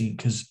live, seeing,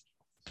 because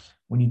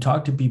when you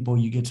talk to people,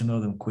 you get to know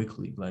them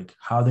quickly, like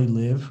how they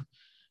live.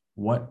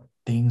 what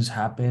things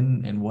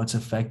happen and what's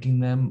affecting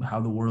them, how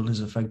the world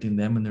is affecting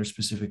them in their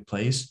specific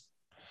place.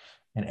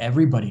 And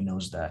everybody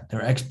knows that.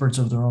 They're experts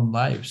of their own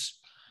lives.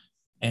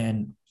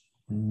 And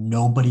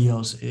nobody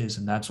else is.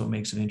 And that's what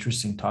makes it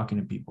interesting talking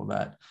to people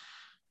that,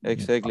 you know,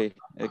 Exactly.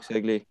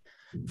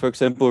 For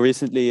example,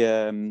 recently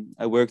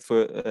I worked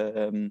for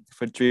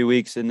 3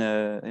 weeks in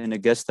a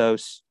guest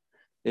house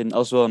in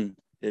Aswan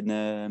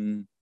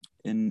in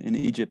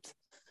Egypt,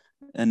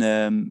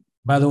 and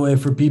by the way,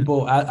 for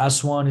people,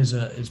 Aswan is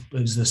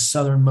the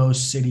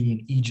southernmost city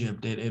in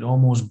Egypt. It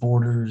almost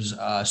borders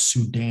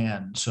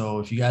Sudan. So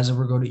if you guys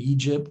ever go to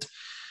Egypt,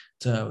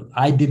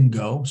 I didn't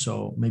go,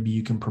 so maybe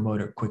you can promote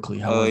it quickly.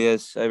 How oh was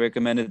yes, I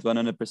recommend it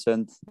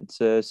 100%.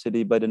 It's a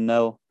city by the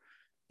Nile.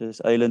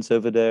 There's islands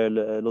over there,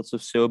 lots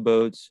of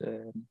sailboats.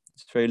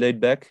 It's very laid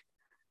back,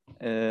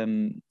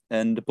 and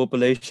the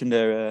population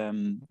there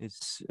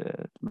is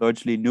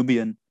largely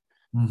Nubian.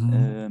 it?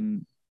 Mm-hmm.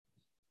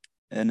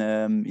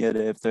 And yeah,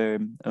 they have their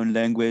own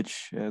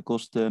language,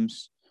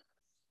 customs.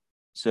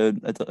 So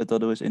I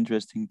thought it was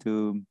interesting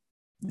to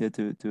yeah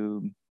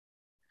to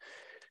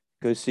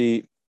go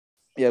see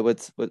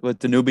what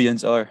the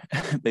Nubians are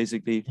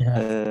basically.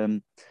 Yeah.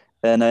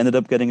 And I ended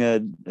up getting a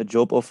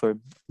job offer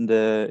in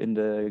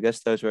the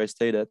guest house where I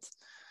stayed at.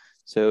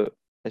 So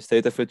I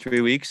stayed there for 3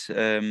 weeks.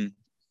 And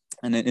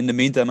in the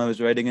meantime, I was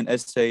writing an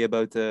essay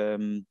about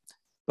the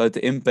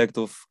impact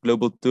of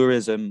global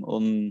tourism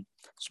on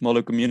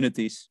smaller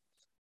communities.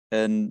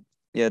 And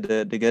yeah,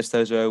 the guest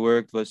house where I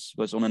worked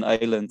was on an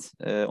island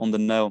on the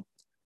Nile,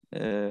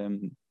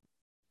 um,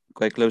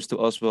 quite close to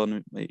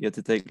Aswan. You had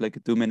to take like a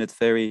 2-minute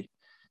ferry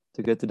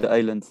to get to the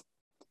island.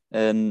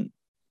 And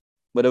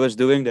what I was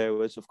doing there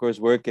was, of course,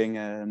 working,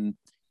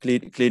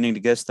 cleaning the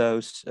guest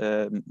house,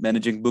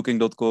 managing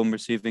Booking.com,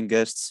 receiving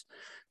guests.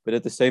 But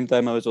at the same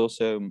time, I was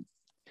also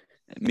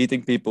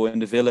meeting people in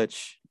the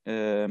village,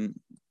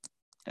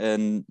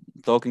 and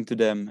talking to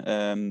them,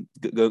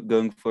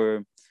 going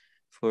for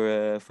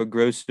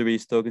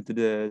groceries, talking to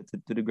the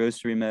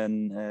grocery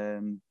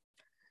man.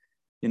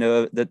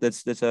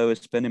 That's how I was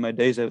spending my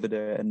days over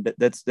there, and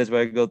that's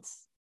where I got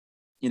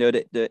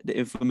the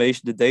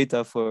information, the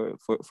data for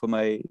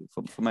my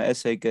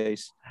essay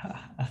case.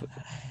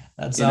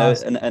 That's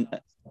awesome. And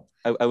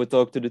I would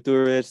talk to the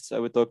tourists, I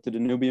would talk to the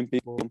Nubian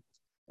people,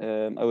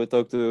 I would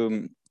talk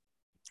to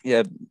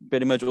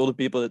pretty much all the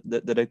people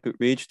that I could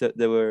reach that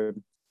they were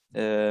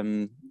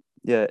in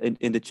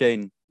the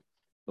chain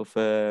of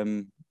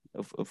the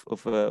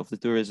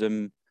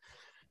tourism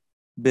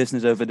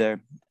business over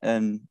there.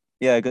 And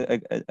yeah, I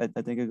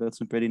think I got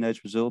some pretty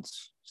nice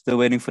results. Still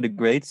waiting for the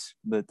grades,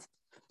 but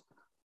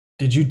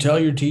Did you tell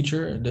your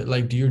teacher that,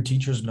 like, do your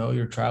teachers know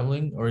you're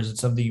traveling, or is it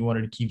something you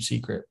wanted to keep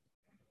secret?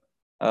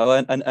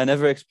 I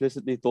never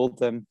explicitly told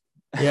them.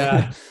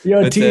 Yeah.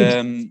 Yo, but teach.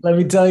 Let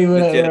me tell you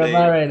but yeah, where I'm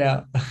at right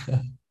now.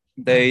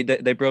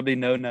 they probably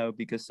know now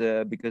because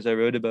I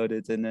wrote about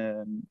it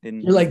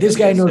You're like, this in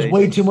the guy knows essay.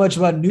 way too much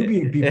about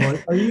Nubian people.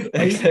 Are you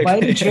by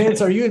any Exactly. chance,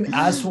 are you in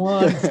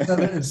Aswan,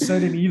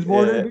 Sudanese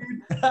border,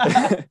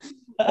 Yeah. dude?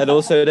 And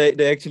also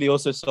they actually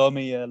also saw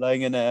me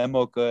lying in a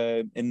hammock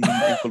in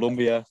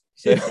Colombia.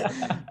 So Yeah.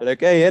 they're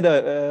like, hey, Hidde,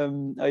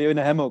 are you in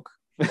a hammock?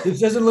 This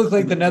doesn't look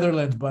like the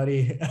Netherlands,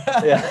 buddy.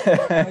 Yeah.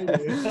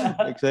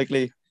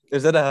 Exactly.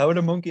 Is that a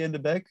howler monkey in the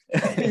back?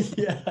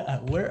 Yeah.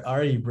 Where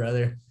are you,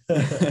 brother?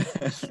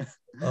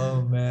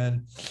 Oh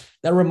man.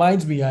 That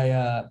reminds me,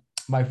 I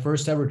my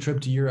first ever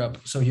trip to Europe.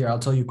 So here, I'll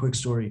tell you a quick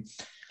story.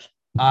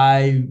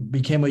 I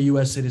became a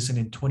US citizen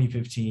in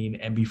 2015,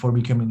 and before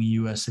becoming a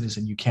US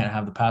citizen, you can't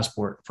have the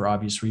passport for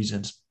obvious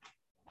reasons.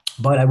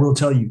 But I will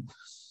tell you,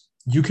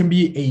 you can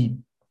be a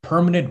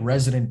permanent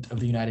resident of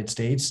the United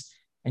States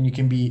and you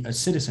can be a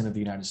citizen of the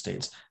United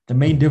States. The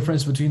main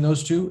difference between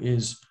those two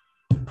is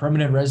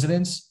permanent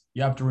residence,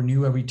 you have to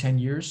renew every 10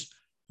 years.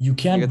 You You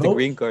can get the vote.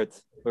 green card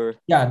or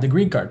Yeah, the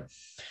green card.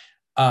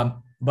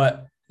 But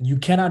you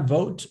cannot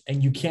vote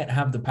and you can't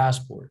have the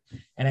passport.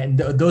 And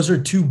those are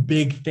two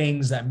big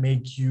things that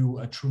make you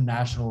a true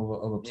national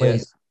of a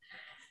place. yes.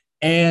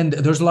 And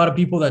there's a lot of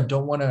people that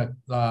don't want to,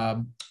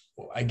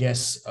 I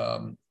guess,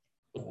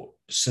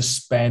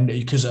 suspend,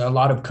 because a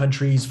lot of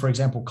countries, for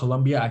example,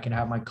 Colombia, I can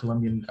have my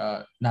Colombian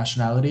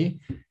nationality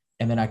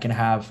and then I can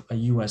have a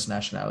US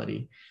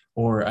nationality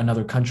or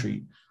another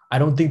country. I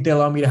don't think they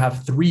allow me to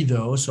have three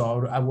though.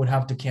 So I would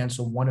have to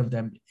cancel one of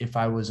them if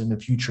I was in the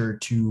future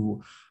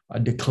to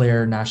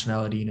declare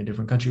nationality in a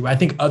different country. I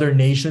think other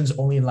nations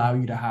only allow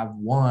you to have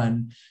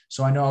one.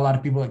 So I know a lot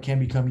of people that can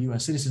become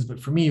US citizens,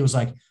 but for me, it was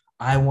like,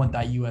 I want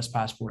that US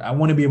passport. I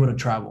want to be able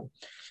to travel.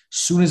 As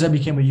soon as I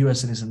became a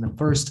US citizen, the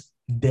first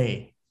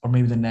day or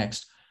maybe the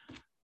next,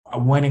 I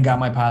went and got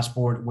my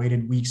passport,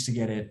 waited weeks to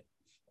get it.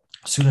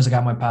 As soon as I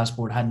got my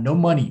passport, I had no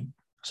money.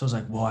 So I was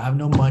like, well, I have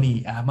no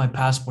money. I have my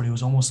passport. It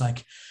was almost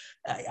like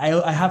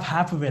I have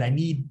half of it. I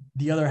need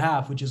the other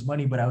half, which is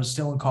money, but I was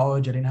still in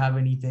college. I didn't have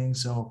anything.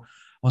 So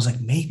was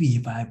like, maybe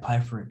if I apply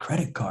for a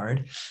credit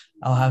card,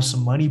 I'll have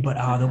some money, but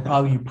they'll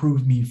probably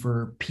approve me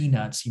for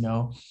peanuts, you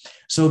know?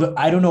 So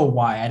I don't know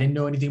why. I didn't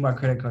know anything about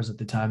credit cards at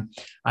the time.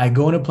 I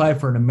go and apply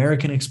for an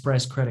American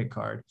Express credit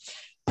card.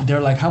 They're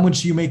like, how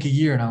much do you make a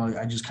year? And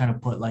I just kind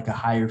of put like a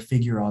higher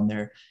figure on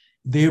there.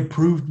 They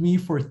approved me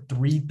for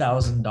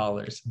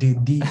 $3,000.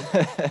 Dude,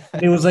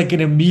 it was like an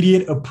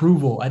immediate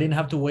approval. I didn't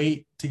have to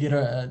wait to get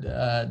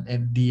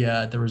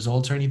the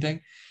results or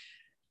anything.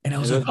 And I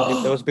was like,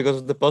 It was because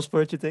of the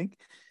passport, you think?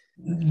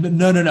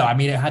 no. I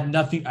mean, it had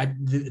nothing.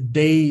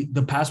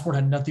 The passport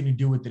had nothing to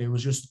do with it. It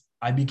was just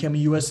I became a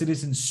U.S.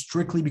 citizen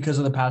strictly because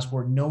of the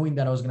passport, knowing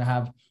that I was going to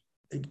have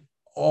like,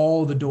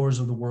 all the doors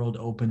of the world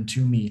open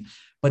to me.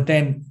 But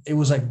then it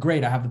was like,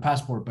 great, I have the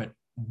passport, but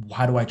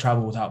how do I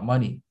travel without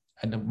money?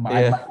 And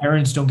my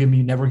parents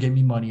never give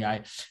me money.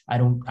 I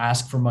don't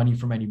ask for money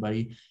from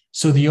anybody.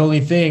 So the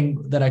only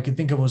thing that I could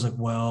think of was like,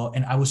 well,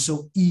 and I was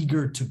so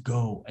eager to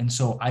go. And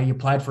so I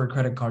applied for a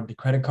credit card. The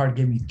credit card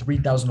gave me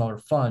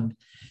 $3,000 fund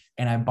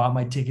and I bought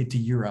my ticket to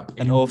Europe.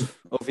 And off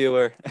you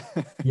were.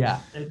 Yeah.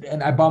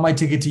 And I bought my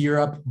ticket to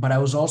Europe, but I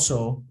was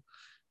also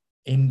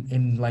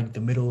in like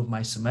the middle of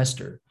my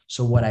semester.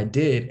 So what I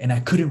did, and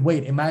I couldn't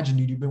wait. Imagine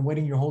you've been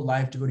waiting your whole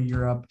life to go to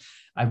Europe.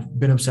 I've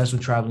been obsessed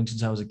with traveling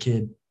since I was a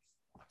kid.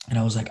 And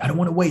I was like, I don't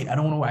want to wait. I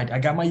don't want to wait. I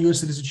got my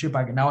US citizenship.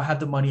 Now I have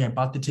the money. I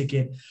bought the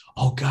ticket.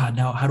 Oh God,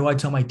 now how do I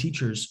tell my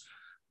teachers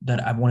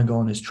that I want to go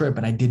on this trip?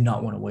 And I did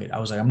not want to wait. I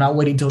was like, I'm not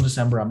waiting till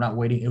December. I'm not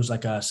waiting. It was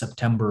like a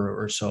September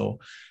or so.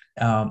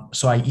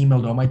 So I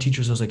emailed all my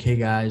teachers. I was like, hey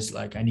guys,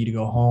 like I need to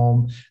go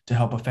home to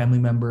help a family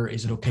member.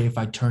 Is it okay if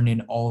I turn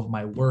in all of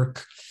my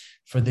work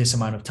for this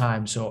amount of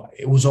time? So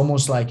it was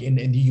almost like in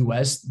the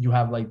US, you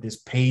have like this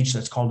page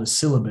that's called a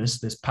syllabus,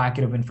 this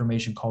packet of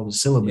information called a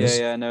syllabus.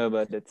 Yeah, I know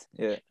about it.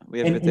 Yeah, we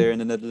have it And here in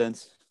the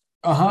Netherlands.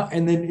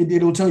 and then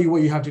it'll tell you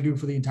what you have to do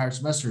for the entire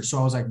semester. So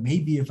I was like,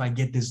 maybe if I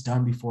get this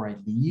done before I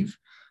leave,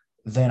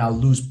 then I'll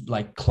lose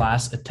like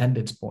class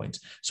attendance points.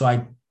 So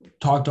I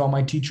talked to all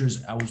my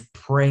teachers. I was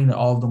praying that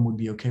all of them would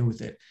be okay with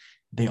it.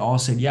 They all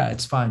said, yeah,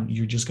 it's fine.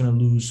 You're just going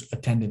to lose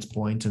attendance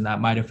points and that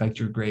might affect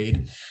your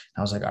grade.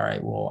 I was like, all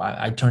right, well,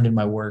 I turned in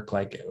my work.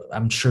 Like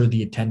I'm sure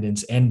the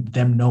attendance and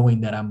them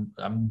knowing that I'm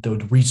the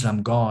reason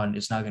I'm gone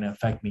is not going to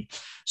affect me.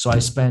 So I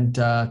spent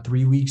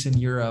 3 weeks in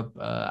Europe.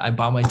 I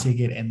bought my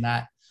ticket and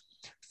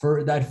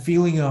for that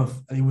feeling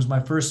of, it was my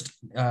first,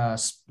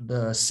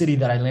 the city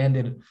that I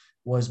landed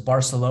was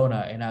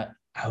Barcelona. And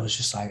I was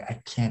just like,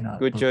 I cannot.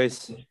 Good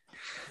choice.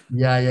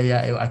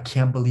 Yeah. I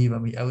can't believe. I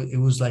mean, it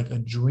was like a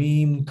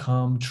dream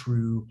come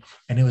true,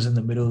 and it was in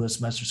the middle of the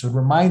semester. So it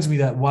reminds me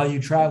that while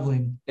you're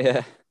traveling,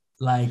 Yeah,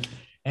 like,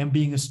 and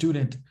being a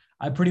student,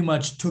 I pretty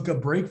much took a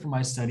break from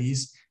my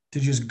studies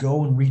to just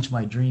go and reach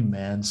my dream,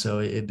 man. So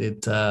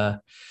it's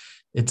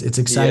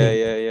exciting.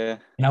 yeah.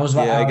 And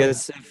Yeah, I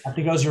guess I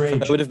think I was your if I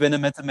age. would have been a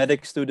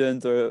mathematics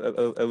student,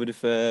 or I would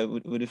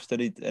have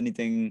studied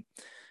anything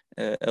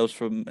else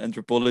from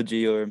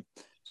anthropology or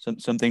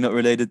something not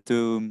related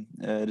to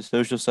the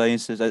social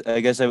sciences, I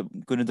guess I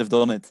couldn't have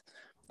done it.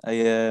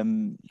 I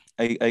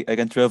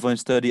can travel and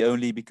study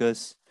only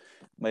because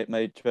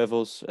my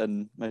travels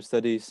and my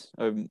studies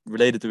are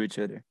related to each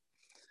other.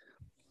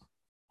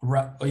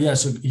 Right. Oh, yeah.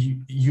 So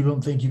you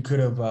don't think you could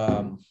have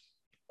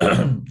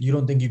you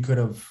don't think you could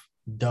have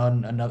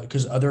done another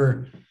because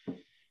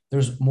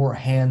there's more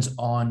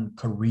hands-on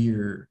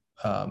career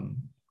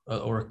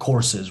or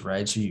courses,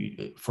 right? So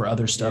for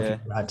other stuff Yeah.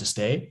 you had to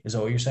stay. Is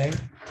that what you're saying?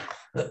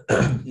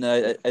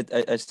 No,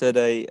 I said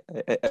I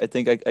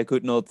think I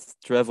could not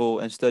travel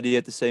and study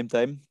at the same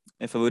time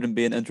if I wouldn't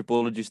be an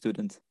anthropology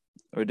student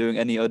or doing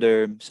any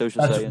other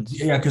social science.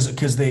 Yeah,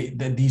 because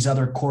these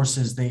other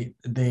courses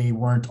they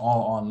weren't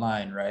all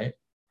online, right?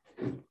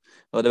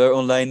 Well, they were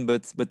online,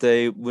 but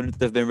they wouldn't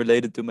have been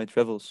related to my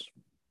travels,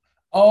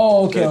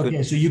 Oh, so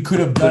okay. So you could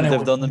have done couldn't it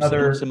have with done them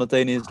another.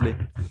 simultaneously.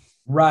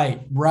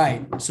 Right.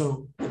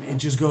 So it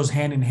just goes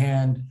hand in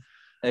hand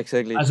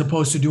Exactly. as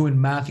opposed to doing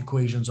math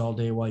equations all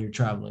day while you're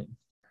traveling.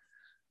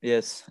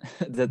 Yes,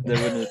 that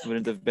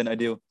wouldn't have been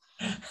ideal.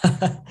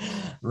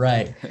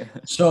 Right.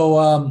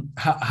 So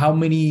how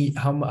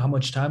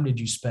much time did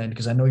you spend?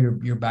 Because I know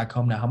you're back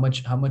home now.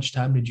 How much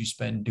time did you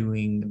spend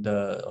doing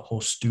the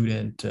whole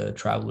student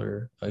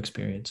traveler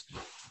experience?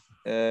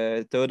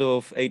 Total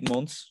of 8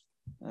 months,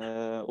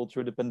 all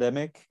through the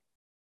pandemic.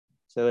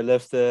 So I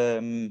left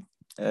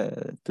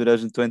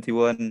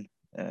 2021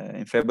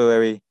 in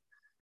February,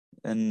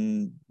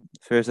 and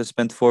first I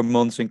spent 4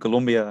 months in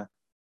Colombia,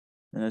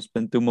 and I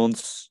spent 2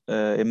 months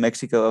in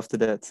Mexico after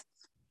that.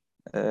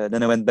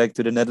 Then I went back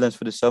to the Netherlands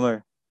for the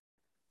summer.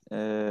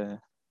 New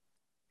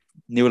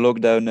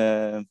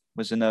lockdown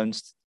was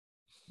announced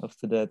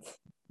after that.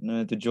 And I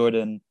went to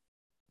Jordan,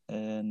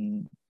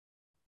 and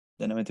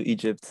then I went to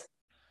Egypt.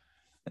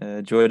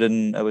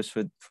 Jordan, I was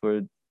for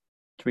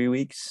 3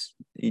 weeks.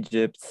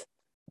 Egypt,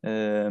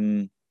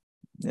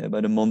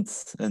 about a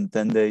month and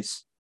 10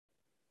 days.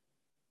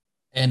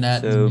 And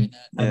So at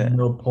yeah,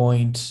 no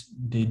point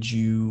did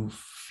you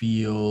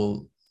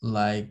feel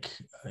like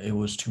it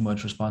was too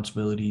much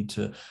responsibility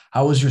to,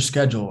 how was your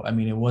schedule? I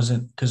mean, it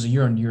wasn't because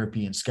you're on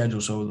European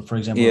schedule. So for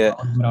example, if Yeah,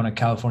 I was on a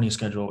California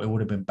schedule, it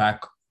would have been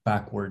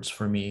backwards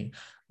for me.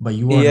 But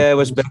you were on yeah, it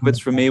was backwards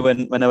for a, me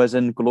when I was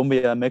in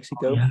Colombia and oh,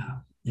 Mexico. yeah.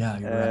 Yeah,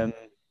 you're right. Um,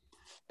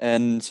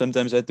 and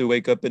sometimes I had to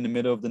wake up in the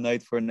middle of the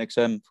night for an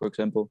exam, for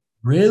example.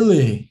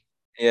 Really?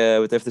 Yeah, I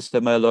would have to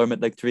set my alarm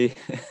at like 3.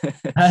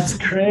 That's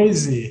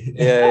crazy.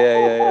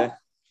 Yeah.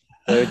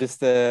 So I would just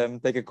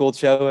take a cold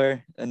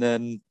shower and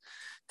then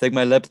take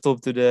my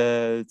laptop to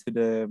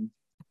the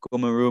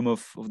common room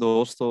of the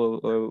hostel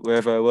or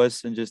wherever I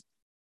was and just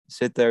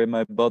sit there in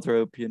my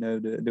bathrobe,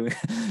 doing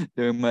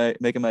doing my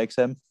making my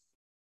exam.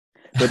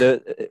 But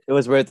it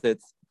was worth it.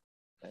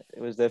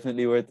 It was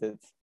definitely worth it.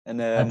 And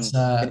That's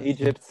in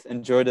Egypt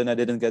and Jordan, I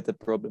didn't get the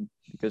problem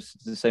because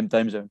it's the same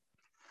time zone.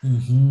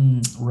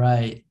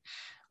 right.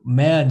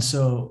 Man,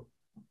 so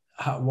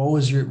what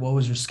was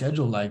your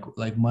schedule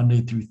like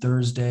Monday through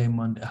Thursday?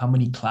 Monday, how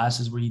many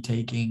classes were you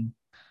taking?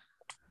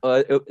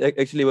 It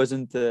actually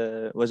wasn't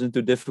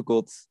too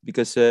difficult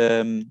because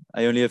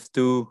I only have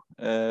 2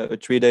 or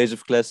 3 days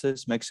of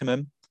classes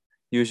maximum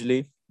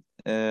usually.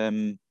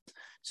 Um,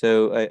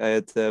 so I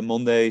had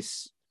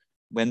Mondays,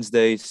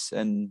 Wednesdays,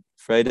 and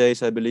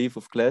Fridays, I believe,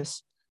 of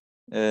class,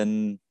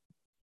 and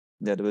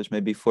yeah, there was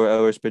maybe 4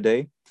 hours per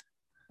day,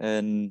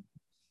 and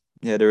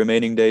yeah, the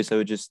remaining days I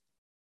would just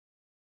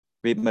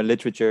read my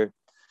literature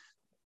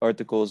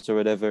articles or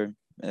whatever,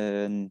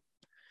 and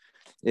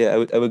yeah,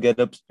 I would get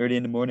up early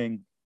in the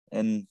morning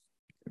and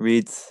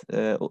read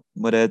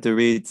what I had to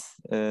read,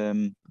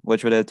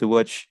 watch what I had to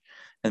watch,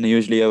 and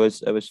usually I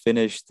was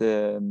finished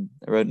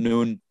around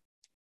noon,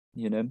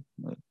 you know,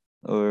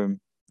 or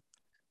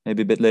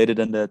maybe a bit later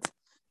than that,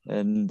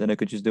 and then I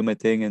could just do my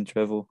thing and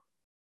travel,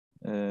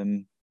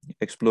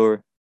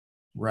 explore.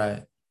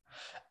 Right.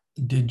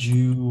 Did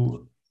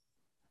you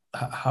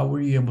how were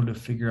you able to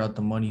figure out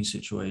the money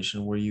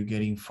situation? Were you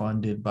getting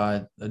funded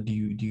by do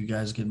you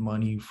guys get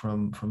money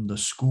from the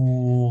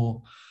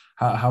school?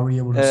 How were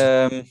you able to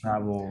Um,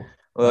 travel?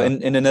 well,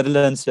 in the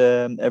Netherlands,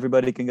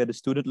 everybody can get a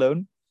student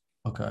loan.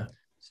 Okay.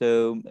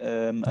 So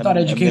I thought I'm gonna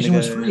education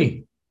was go.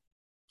 free.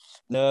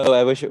 No,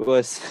 I wish it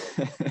was.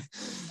 No,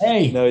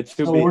 Hey, it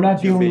should so be. we're It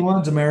not the should only be.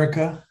 ones,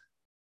 America.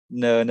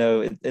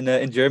 No.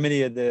 In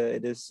Germany,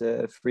 it is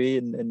free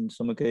in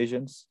some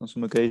occasions. On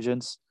some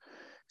occasions,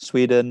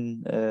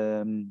 Sweden,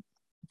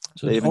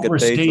 So they it's even get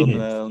paid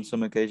overstated. on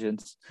some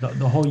occasions.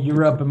 The whole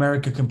Europe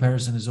America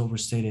comparison is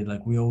overstated.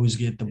 Like we always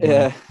get the blame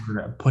Yeah,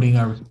 for putting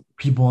our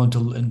people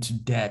into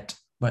debt,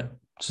 but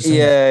it's the same.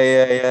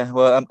 yeah.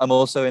 Well, I'm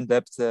also in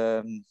debt.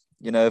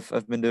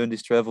 I've been doing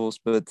these travels,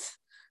 but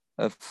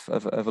I've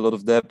a lot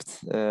of debt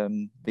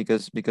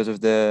because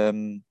of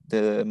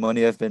the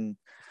money I've been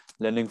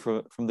lending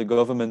from the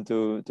government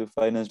to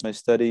finance my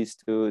studies,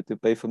 to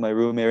pay for my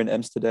room here in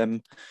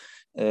Amsterdam,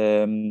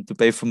 to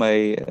pay for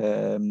my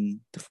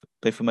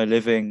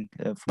living,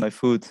 for my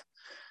food.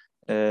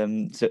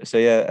 So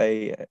yeah,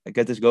 I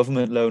get this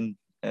government loan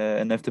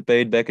and have to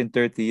pay it back in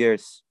 30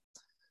 years.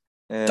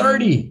 Um,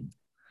 30.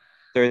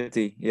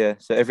 30, yeah.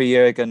 So every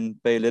year I can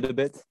pay a little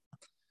bit.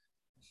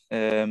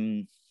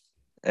 Um,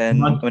 and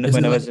Month when is it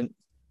when I like was in,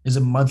 is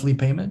it monthly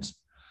payments?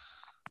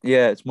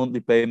 yeah, it's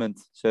monthly payment.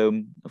 So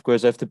of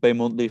course I have to pay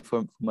monthly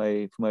for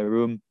my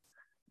room,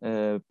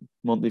 uh,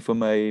 monthly for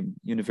my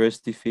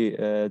university fee,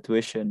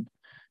 tuition,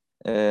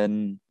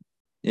 and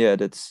yeah,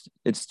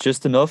 it's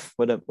just enough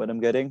what I'm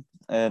getting.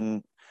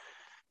 And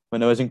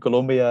when I was in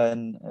Colombia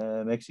and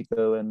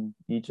Mexico and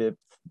Egypt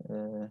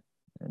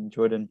and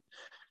Jordan,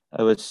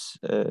 I was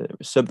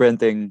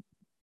sub-renting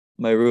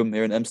my room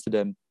here in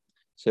Amsterdam.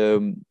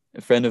 So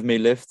a friend of me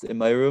lived in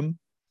my room,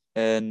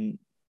 and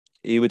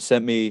he would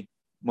send me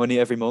money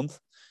every month.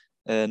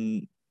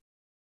 And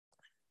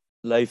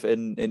life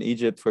in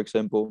Egypt, for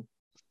example,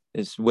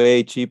 is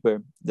way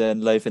cheaper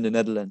than life in the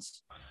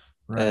Netherlands.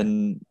 Right.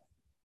 And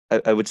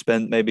I would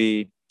spend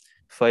maybe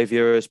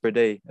 €5 per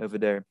day over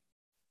there.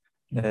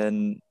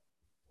 And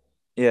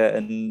yeah,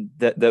 and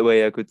that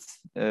way I could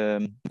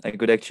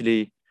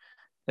actually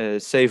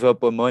save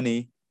up on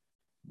money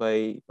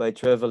by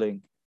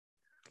traveling.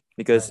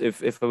 Because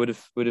Right. if I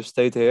would have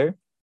stayed here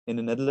in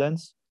the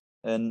Netherlands,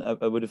 and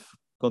I would have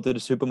gone to the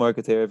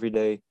supermarket here every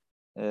day,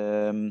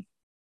 um,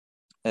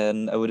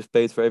 and I would have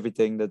paid for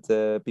everything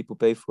that people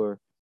pay for,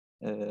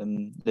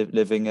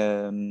 living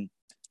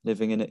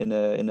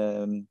in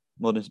a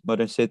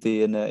modern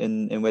city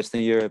in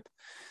Western Europe,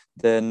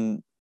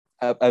 then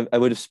I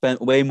would have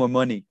spent way more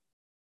money.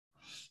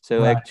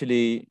 So Right.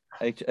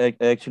 I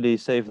actually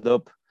saved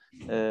up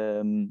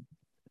um,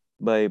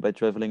 by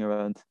traveling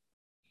around.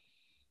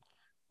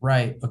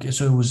 Right. Okay.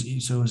 So it was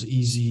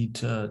easy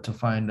to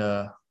find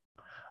a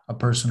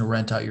person to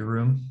rent out your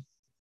room.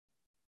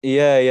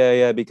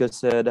 Yeah.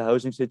 Because the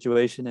housing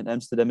situation in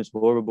Amsterdam is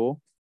horrible,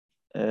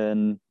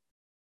 and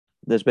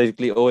there's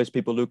basically always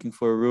people looking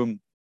for a room.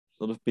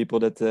 A lot of people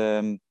that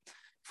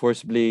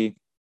forcibly,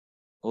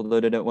 although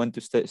they don't want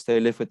to stay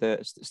live with their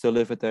still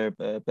live with their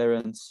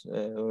parents,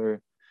 or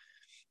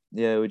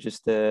yeah, we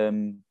just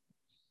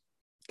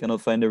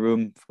cannot find a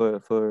room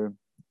for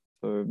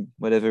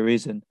whatever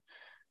reason.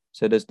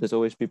 So there's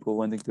always people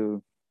wanting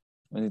to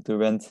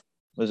rent.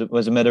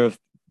 Was a matter of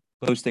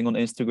posting on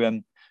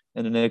Instagram,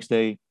 and the next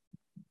day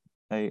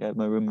I had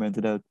my room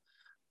rented out.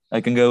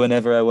 I can go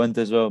whenever I want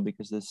as well,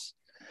 because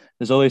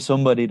there's always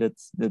somebody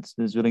that's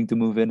willing to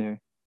move in here.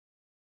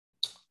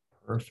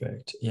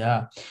 Perfect.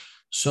 Yeah.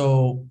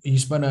 So you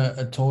spent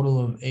a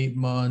total of 8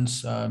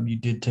 months. You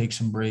did take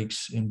some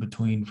breaks in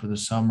between for the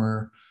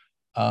summer.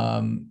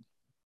 Um,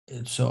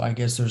 so I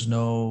guess there's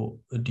no,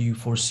 do you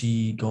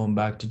foresee going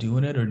back to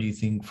doing it, or do you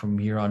think from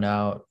here on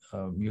out,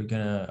 you're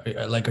gonna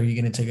like, are you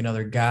gonna take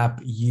another gap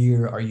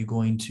year? Are you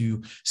going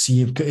to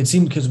see if it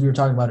seemed, because we were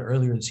talking about it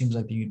earlier, it seems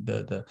like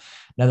the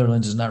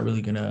Netherlands is not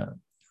really gonna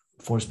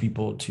force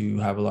people to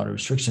have a lot of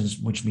restrictions,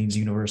 which means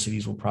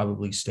universities will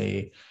probably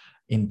stay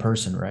in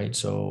person, right?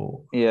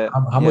 So Yeah,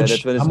 how yeah,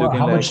 that's what it's looking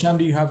how like. much time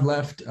do you have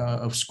left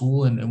of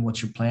school, and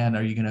what's your plan?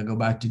 Are you gonna go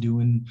back to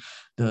doing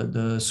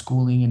the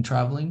schooling and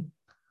traveling?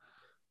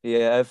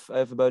 Yeah, I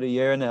have about a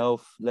year and a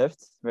half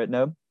left right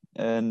now,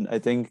 and I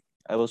think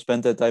I will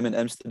spend that time in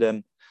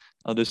Amsterdam.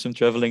 I'll do some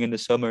traveling in the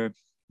summer,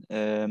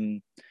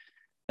 um,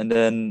 and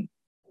then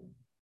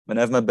when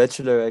I have my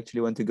bachelor, I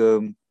actually want to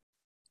go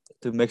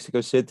to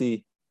Mexico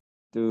City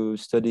to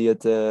study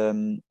at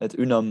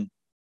UNAM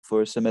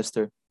for a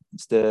semester.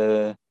 It's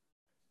the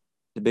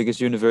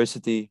biggest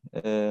university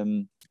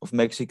of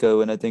Mexico,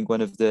 and I think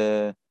one of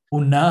the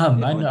Unam,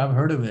 yeah, I know, I've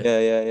heard of it.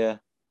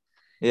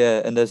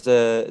 yeah. And there's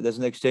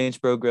an exchange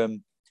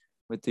program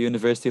with the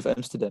University of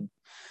Amsterdam.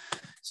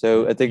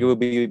 So I think it would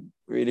be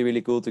really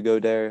really cool to go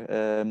there.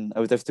 I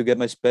would have to get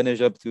my Spanish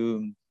up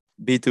to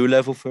B2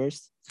 level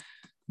first,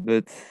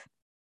 but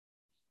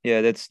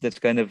yeah, that's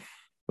kind of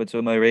what's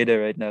on my radar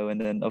right now.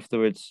 And then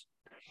afterwards,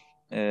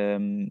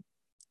 um,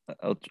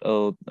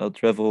 I'll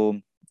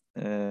travel,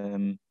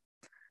 um,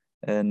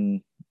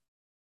 and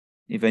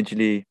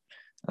eventually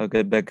I'll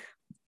get back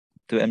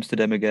to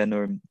Amsterdam again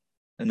or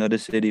another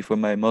city for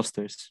my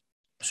masters.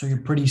 So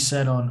you're pretty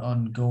set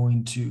on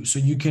going to, so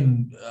you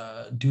can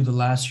do the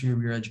last year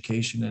of your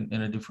education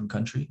in a different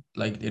country,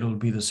 like it'll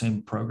be the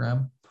same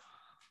program.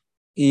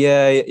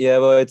 Yeah.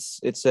 Well,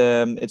 it's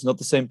not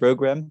the same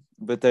program,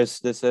 but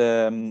there's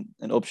an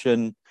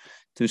option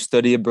to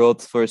study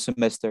abroad for a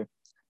semester,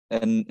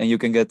 and you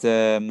can get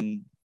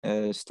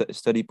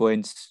study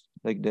points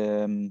like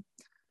the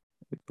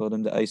we call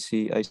them the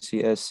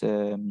ICS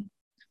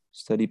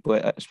study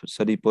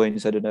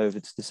points. I don't know if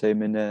it's the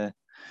same in the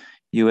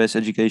US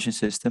education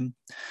system,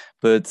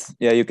 but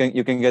yeah, you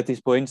can get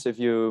these points if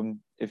you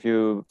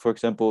for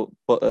example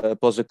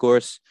pause a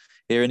course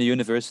here in the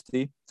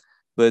university,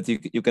 but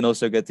you can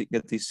also get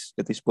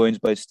these points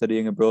by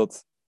studying abroad,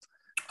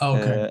 Oh,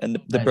 okay. and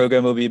the Nice.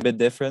 program will be a bit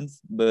different,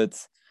 but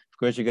of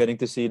course you're getting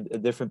to see a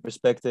different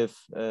perspective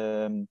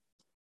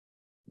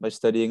by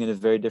studying in a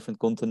very different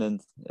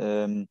continent,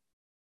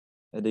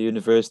 at a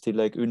university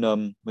like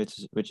UNAM,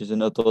 which is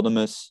an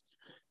autonomous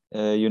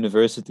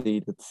university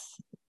that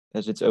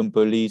has its own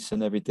police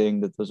and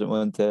everything, that doesn't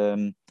want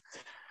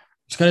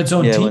It's got its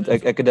own yeah, team. want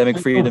academic Its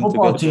own freedom to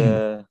football get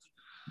team.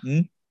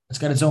 hmm? It's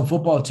got its own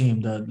football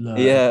team.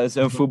 Yeah, its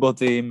own football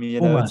team. It's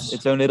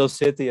Pumas. own little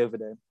city over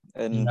there,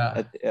 and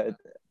Yeah,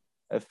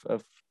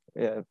 I've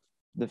yeah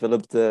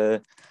developed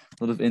a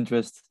lot of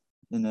interest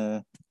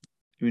in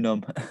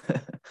UNAM.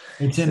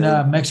 it's in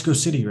So Mexico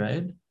City,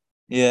 right?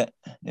 yeah,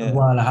 Or yeah,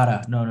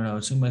 Guadalajara. No, no, no.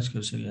 It's in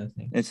Mexico City, I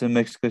think. it's in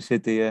Mexico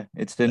City. Yeah,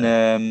 it's in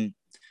Yeah.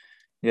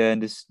 yeah, in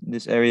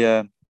this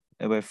area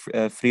where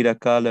Frida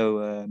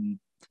Kahlo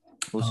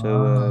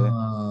also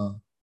Ah,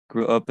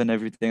 grew up and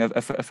everything.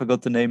 I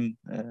forgot the name.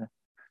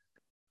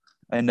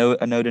 I know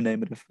the name,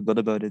 but I forgot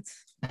about it.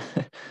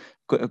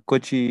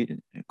 Kochi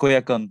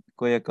Koyakan,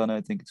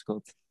 I think it's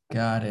called.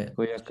 got it. It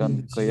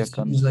Koyakan.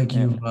 seems like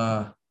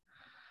Yeah,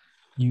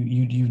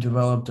 you've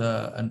developed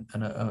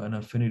an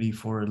affinity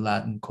for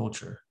Latin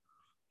culture.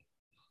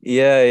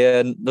 yeah.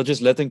 And not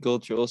just Latin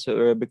culture, also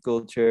Arabic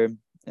culture,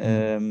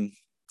 Mm. um,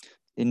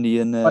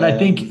 Indian. But I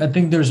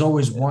think there's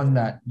always one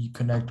that you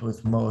connect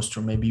with most,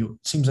 or maybe it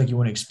seems like you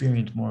want to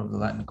experience more of the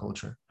Latin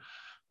culture.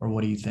 Or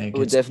what do you I think?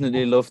 would It's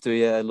definitely love to.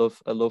 Yeah, I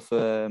love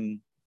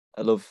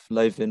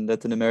life in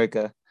Latin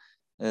America,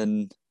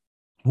 and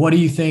what do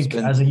you think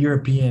spend as a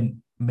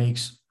European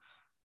makes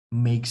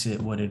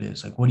it what it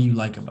is? Like, what do you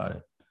like about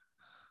it?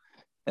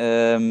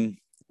 um.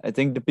 I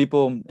think the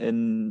people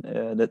in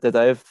that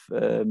I've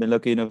been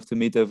lucky enough to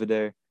meet over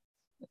there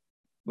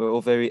were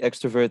all very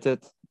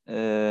extroverted,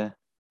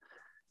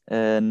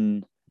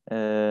 and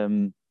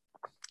um,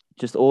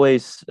 just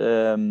always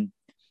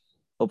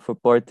up for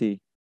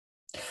party.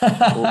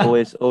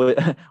 Always,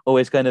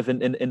 always kind of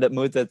in that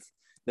mood that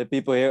the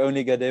people here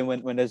only get in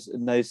when there's a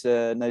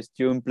nice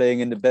tune playing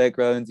in the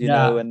background,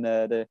 Yeah, and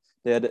they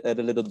had a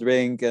little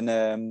drink, and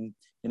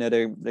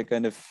they're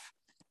kind of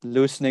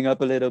loosening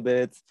up a little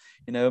bit.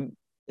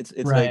 It's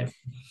like right,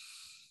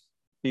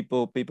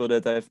 people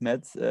that I've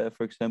met,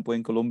 for example,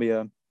 in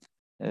Colombia,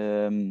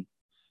 um,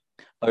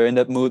 are in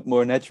that mood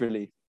more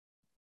naturally.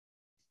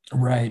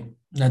 right.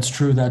 That's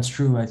true. That's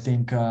true. I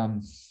think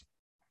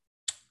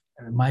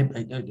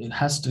it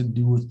has to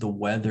do with the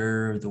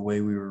weather, the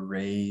way we were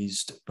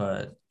raised,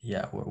 but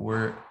yeah,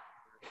 we're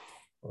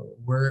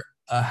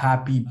a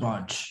happy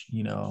bunch.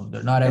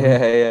 They're not Yeah,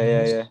 everybody yeah,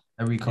 yeah, is. yeah,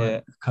 Every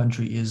yeah.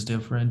 country is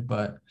different,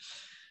 but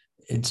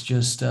it's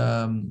just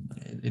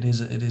it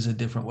is a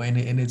different way,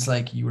 and it's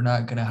like you're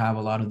not going to have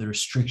a lot of the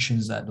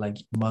restrictions that like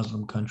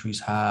Muslim countries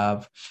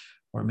have,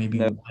 or maybe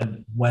No,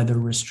 weather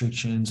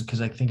restrictions.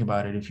 Because I think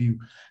about it, if you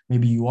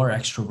maybe you are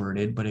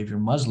extroverted, but if you're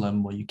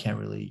Muslim, well, you can't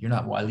really, you're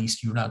not, well, at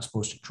least you're not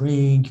supposed to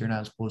drink, you're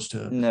not supposed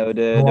to no.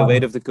 The go the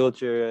weight on. of the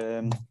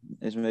culture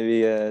is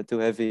maybe too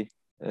heavy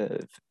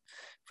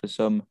for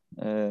some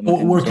in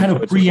We're some kind of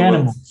parts of free the world.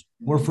 animals.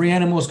 We're free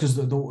animals because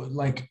the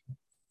like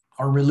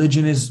our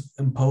religion is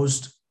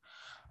imposed,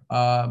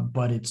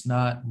 but it's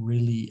not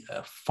really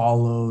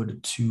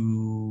followed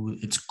to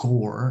its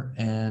core,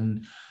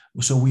 and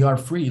so we are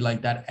free.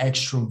 Like that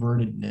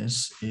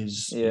extrovertedness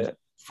is Yeah,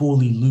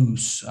 fully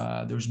loose.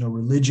 There's no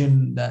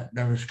religion that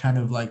was kind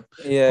of like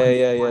yeah, put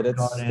yeah, yeah. word on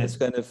That's it.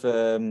 kind of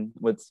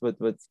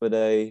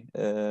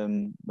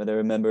what I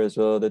remember as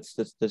well. That's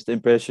the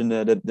impression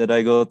that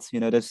I got.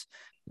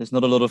 There's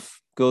not a lot of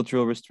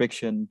cultural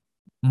restriction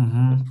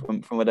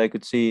Mm-hmm. from what I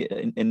could see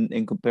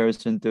in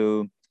comparison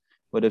to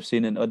what I've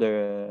seen in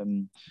other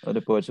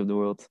parts of the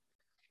world.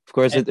 Of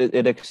course,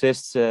 it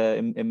exists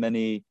in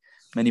many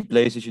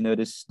places.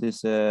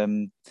 This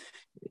kind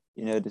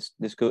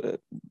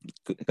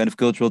of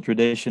cultural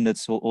tradition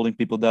that's holding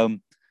people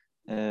down.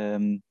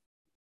 Um,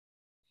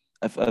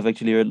 I've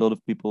actually heard a lot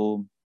of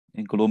people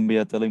in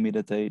Colombia telling me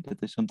that they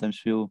sometimes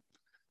feel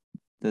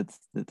that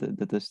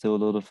there's still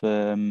a lot of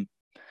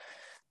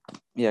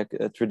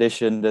a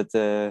tradition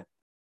that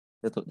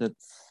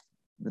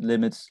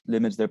limits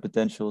their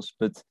potentials.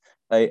 But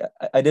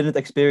I didn't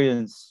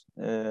experience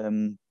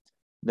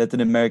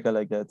Latin America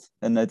like that,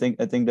 and I think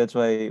that's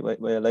why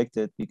I liked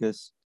it,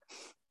 because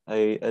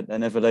I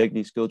never liked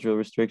these cultural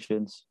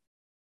restrictions.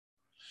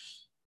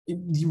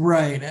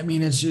 Right. I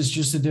mean, it's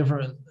just a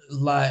different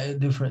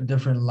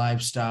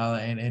lifestyle,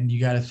 and you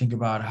got to think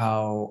about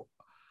how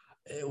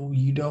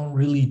you don't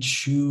really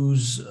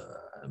choose.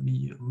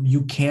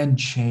 You can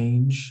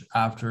change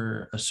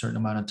after a certain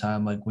amount of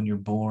time, like when you're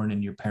born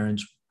and your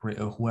parents,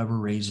 whoever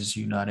raises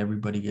you, not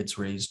everybody gets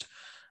raised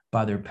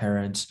by their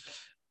parents,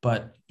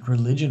 but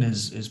religion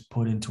is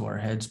put into our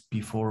heads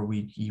before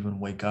we even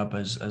wake up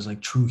as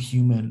like true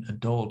human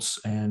adults,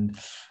 and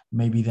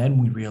maybe then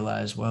we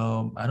realize,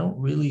 well, I don't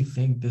really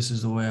think this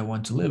is the way I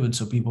want to live, and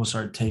so people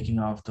start taking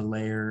off the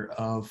layer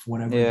of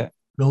whatever they're Yeah,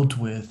 built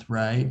with,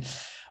 right?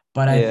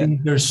 But I yeah,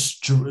 think there's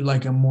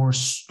like a more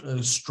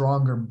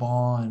stronger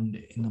bond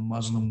in the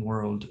Muslim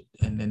world,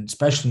 and then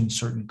especially in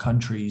certain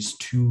countries,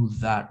 to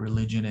that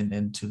religion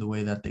and to the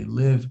way that they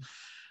live.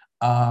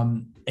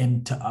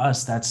 And to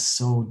us, that's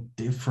so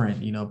different.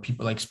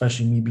 People like,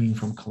 especially me being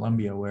from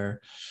Colombia,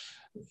 where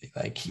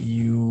like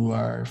you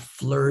are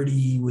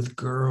flirty with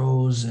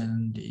girls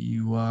and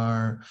you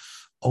are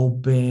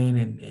open,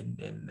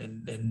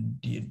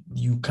 and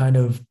you kind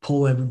of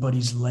pull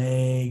everybody's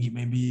leg.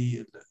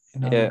 Maybe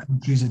in other yeah.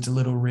 countries it's a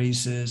little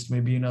racist,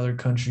 maybe in other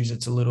countries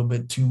it's a little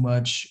bit too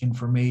much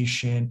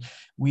information.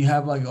 We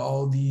have like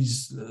all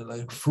these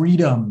like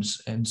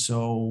freedoms, and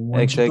so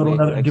once you go to Exactly,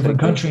 another different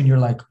exactly. country and you're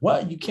like,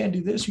 what, you can't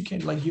do this, you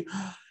can't, like, you.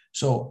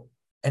 So,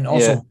 and Yeah,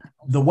 also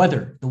the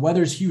weather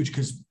is huge,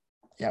 because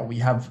yeah, we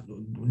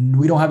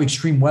don't have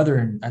extreme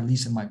weather, at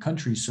least in my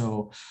country.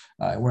 So,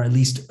 or at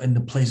least in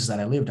the places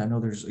that I lived, I know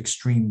there's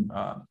extreme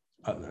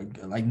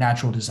like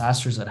natural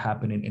disasters that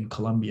happen in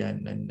Colombia,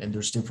 and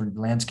there's different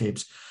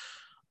landscapes.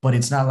 But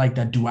it's not like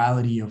that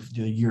duality of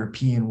the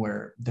European,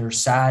 where they're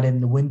sad in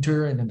the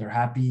winter and then they're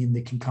happy and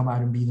they can come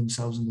out and be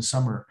themselves in the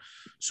summer.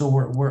 So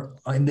we're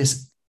in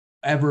this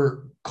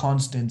ever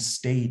constant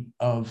state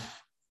of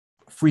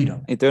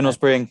freedom, eternal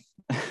spring.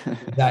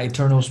 that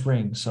eternal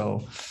spring.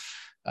 So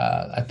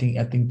I think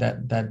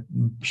that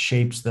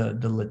shapes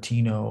the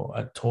Latino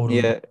a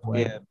totally Yeah, different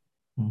way. yeah, yeah.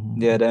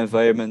 Mhm. The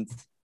environment.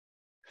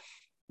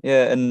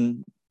 Yeah,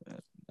 and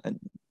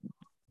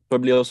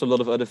probably also a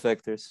lot of other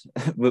factors.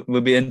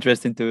 Would be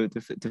interesting to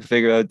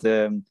figure out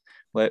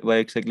why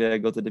exactly I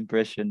got that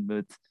impression.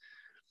 But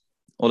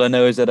all I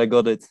know is that I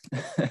got it,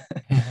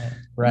 and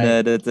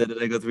Right, that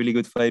I got really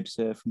good vibes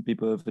from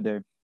people over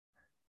there,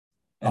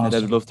 and that I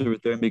would awesome. love to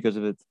return because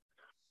of it.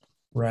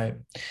 Right.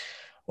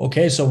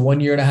 Okay, so 1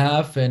 year and a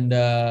half, and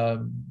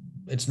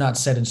it's not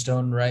set in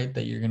stone, right,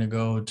 that you're gonna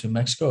go to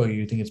Mexico, or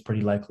you think it's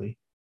pretty likely?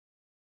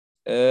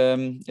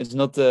 It's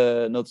not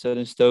set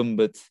in stone,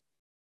 but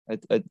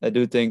I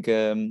do think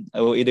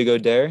I will either go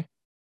there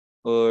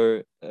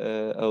or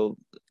I'll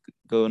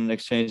go on an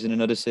exchange in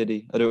another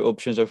city. Other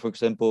options are, for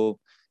example,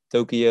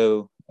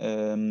 Tokyo,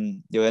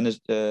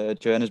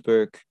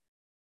 Johannesburg,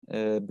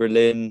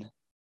 Berlin,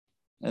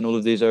 and all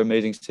of these are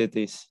amazing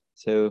cities.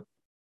 So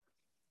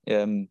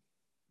yeah, I'm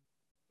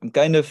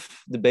kind of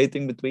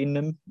debating between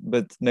them,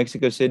 but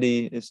Mexico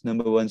City is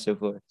number one so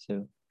far.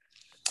 So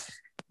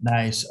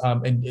Nice.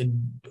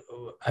 And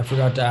I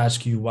forgot to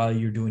ask you while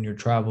you're doing your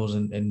travels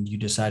and you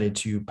decided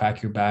to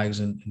pack your bags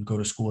and go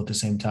to school at the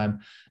same time.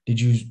 Did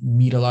you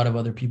meet a lot of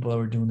other people that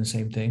were doing the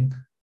same thing?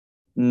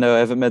 No, I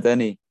haven't met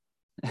any.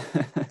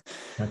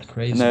 That's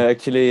crazy. No,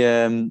 actually,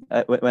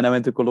 when I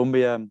went to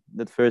Colombia,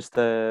 that first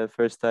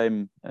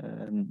time,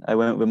 I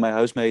went with my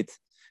housemate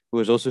who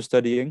was also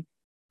studying.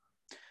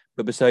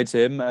 But besides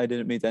him, I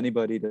didn't meet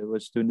anybody that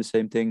was doing the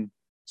same thing.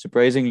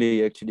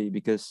 Surprisingly, actually,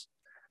 because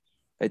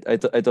I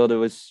thought it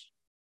was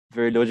a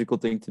very logical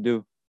thing to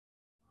do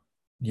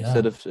Yeah.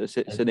 instead of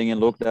sitting in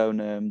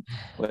lockdown.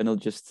 Why not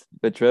just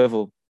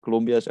travel?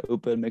 Colombia is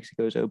open,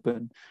 Mexico is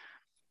open.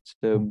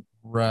 So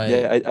Right.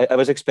 yeah, I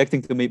was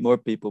expecting to meet more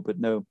people, but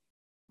no.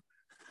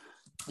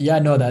 Yeah,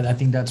 no, that I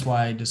think that's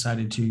why I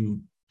decided to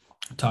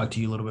talk to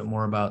you a little bit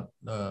more about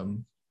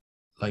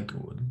like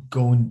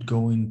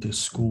going to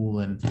school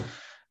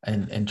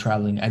and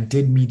traveling. I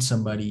did meet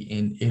somebody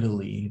in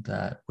Italy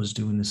that was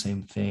doing the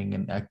same thing,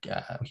 and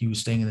he was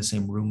staying in the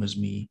same room as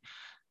me,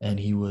 and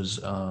he was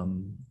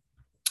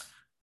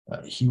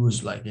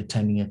like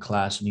attending a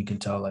class, and you can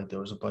tell like there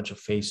was a bunch of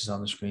faces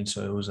on the screen,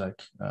 so it was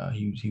like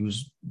he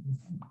was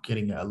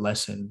getting a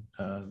lesson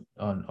on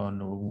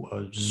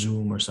a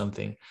Zoom or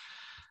something.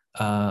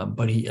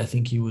 But I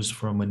think he was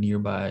from a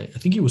nearby. I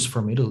think he was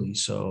from Italy,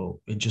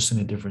 so it just in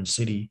a different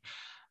city.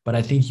 But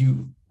I think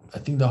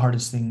the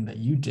hardest thing that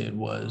you did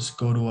was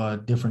go to a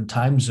different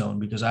time zone,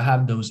 because I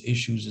have those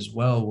issues as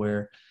well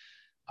where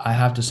I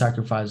have to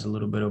sacrifice a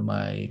little bit of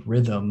my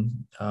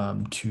rhythm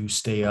to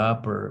stay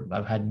up, or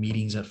I've had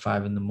meetings at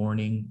 5 in the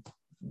morning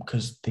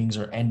because things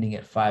are ending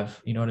at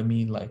 5. You know what I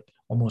mean? Like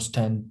almost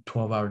 10,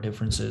 12 hour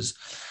differences.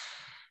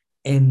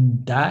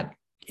 And that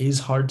is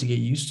hard to get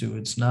used to.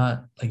 It's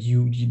not like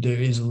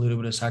there is a little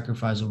bit of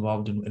sacrifice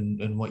involved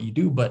in what you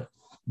do, but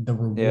the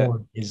Yeah,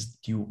 reward is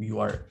you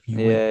went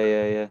yeah,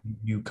 yeah, to yeah. a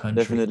new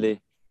country.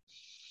 Definitely,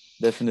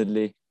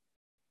 definitely.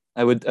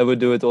 I would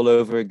do it all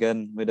over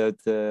again without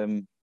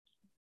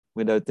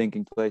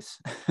thinking twice.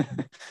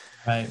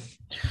 Right.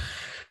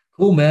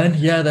 Cool, man.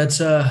 Yeah, that's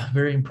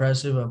very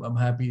impressive. I'm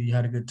happy you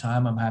had a good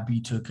time. I'm happy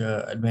you took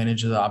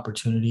advantage of the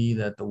opportunity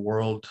that the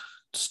world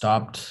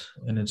stopped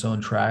in its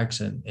own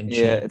tracks and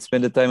Yeah, changed. it's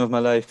been the time of my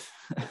life.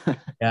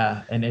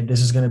 Yeah, and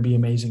this is going to be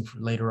amazing for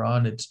later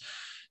on.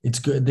 It's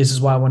good. This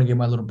is why I want to get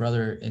my little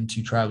brother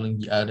into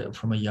traveling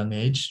from a young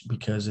age,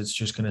 because it's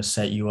just going to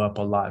set you up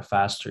a lot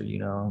faster. You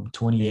know, I'm Yeah,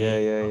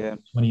 28, yeah, yeah,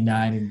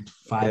 29 in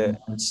five yeah.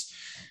 months,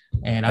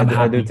 and I I'm do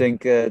happy.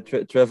 think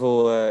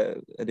travel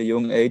at a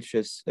young age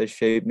has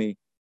shaped me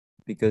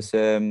because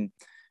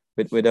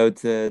without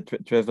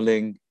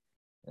traveling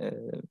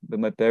with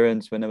my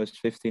parents when I was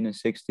 15 and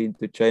 16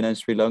 to China and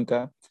Sri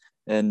Lanka,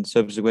 and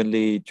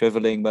subsequently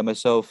traveling by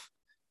myself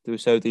to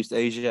Southeast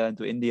Asia and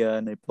to India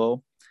and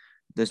Nepal.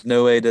 There's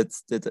no way that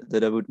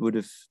I would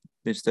have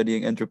been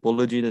studying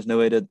anthropology. There's no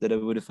way that I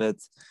would have had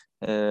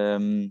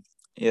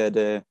yeah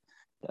the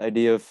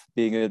idea of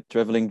being a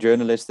traveling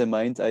journalist in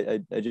mind.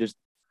 I just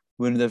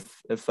wouldn't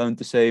have found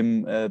the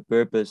same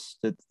purpose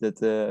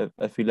that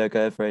I feel like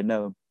I have right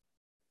now.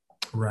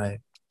 Right.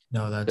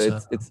 No, So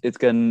that's it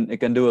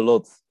can do a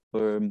lot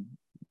for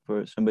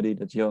somebody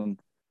that's young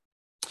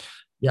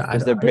yeah.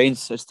 because their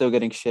brains are still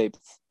getting shaped.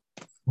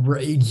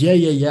 Right. Yeah,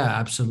 yeah, yeah.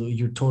 Absolutely.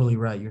 You're totally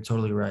right. You're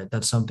totally right.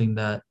 That's something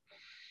that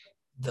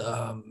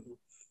um,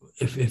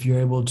 if you're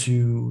able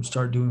to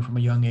start doing from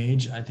a young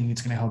age, I think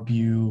it's going to help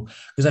you.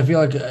 Because I feel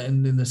like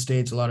in the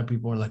States, a lot of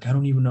people are like, I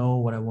don't even know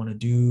what I want to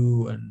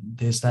do, and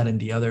this, that, and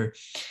the other.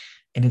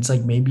 And it's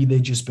like maybe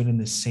they've just been in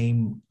the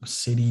same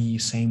city,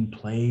 same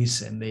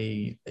place, and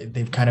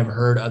they've kind of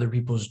heard other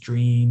people's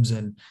dreams,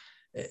 and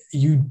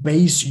you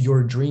base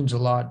your dreams a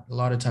lot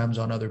of times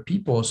on other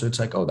people. So it's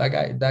like, oh,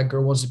 that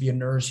girl wants to be a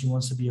nurse, he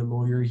wants to be a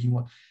lawyer,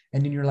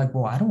 and then you're like,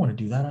 well, I don't want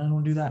to do that, I don't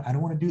want to do that, I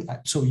don't want to do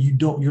that. So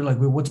you're like,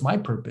 well, what's my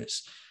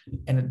purpose?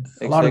 And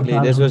a lot of Exactly.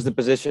 times This was the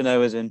position I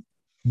was in.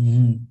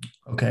 Mhm.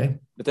 Okay,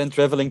 But then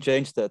traveling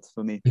changed that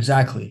for me.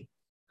 exactly.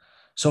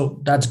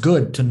 So that's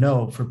good to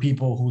know for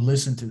people who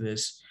listen to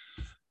this,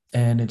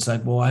 and it's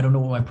like, well, I don't know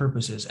what my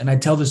purpose is. And I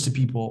tell this to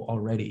people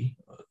already,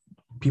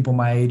 people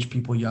my age,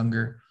 people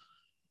younger.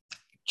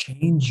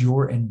 Change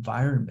your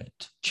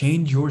environment,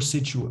 change your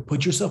situation,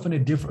 put yourself in a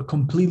different,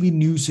 completely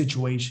new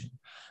situation.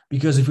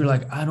 Because if you're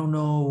like, I don't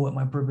know what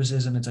my purpose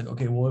is, and it's like,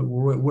 okay, well,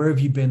 where have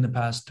you been the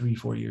past 3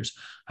 4 years?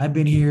 I've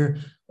been here.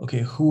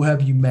 Okay, who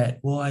have you met?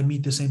 Well, I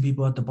meet the same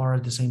people at the bar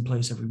at the same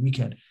place every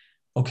weekend.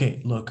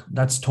 Okay, look,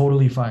 that's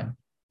totally fine.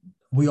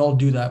 We all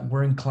do that.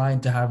 We're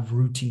inclined to have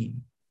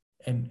routine,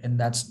 and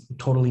that's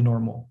totally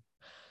normal.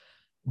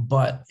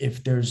 But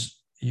if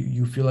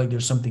you feel like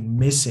there's something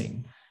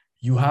missing,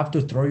 you have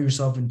to throw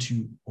yourself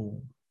into a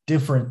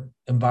different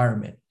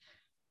environment.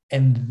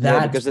 And Yeah,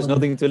 that's because there's when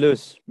nothing to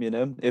lose, you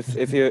know.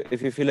 If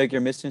you feel like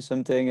you're missing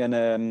something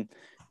and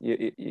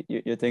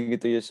you're thinking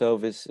to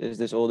yourself, is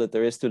this all that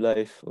there is to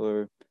life,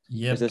 or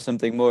is there yep,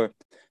 something more?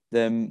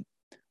 Then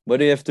what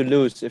do you have to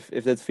lose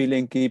if that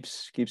feeling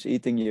keeps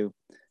eating you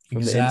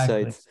from the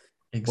inside?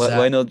 exactly, Why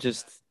exactly. not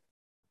just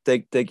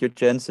take your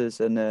chances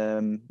and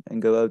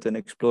go out and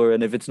explore?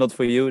 And if it's not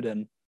for you,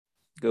 then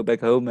go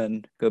back home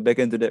and go back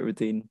into that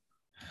routine.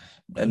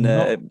 And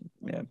No,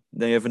 yeah,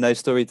 then you have a nice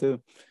story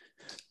too.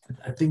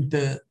 I think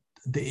the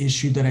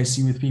issue that I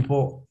see with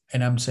people,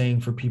 and I'm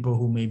saying for people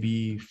who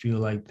maybe feel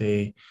like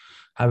they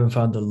haven't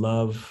found the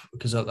love,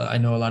 because I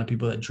know a lot of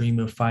people that dream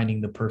of finding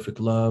the perfect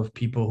love,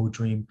 people who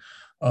dream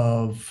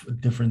of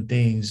different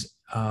things.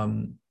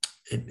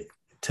 It,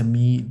 to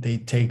me, they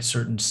take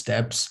certain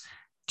steps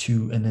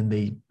to, and then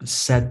they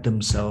set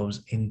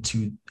themselves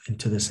into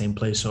the same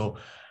place. So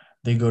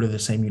they go to the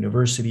same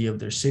university of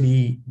their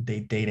city, they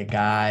date a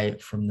guy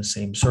from the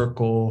same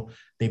circle,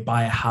 they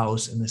buy a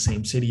house in the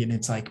same city. And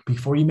it's like,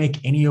 before you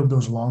make any of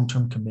those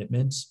long-term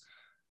commitments,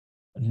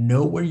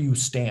 know where you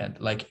stand.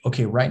 Like,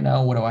 okay, right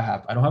now, what do I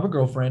have? I don't have a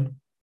girlfriend.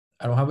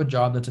 I don't have a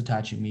job that's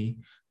attaching me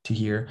to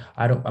here.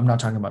 I'm not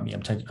talking about me.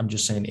 I'm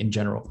just saying in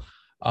general.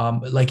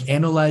 Like,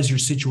 analyze your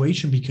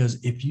situation,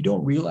 because if you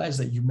don't realize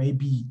that you may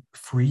be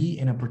free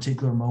in a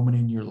particular moment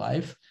in your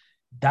life,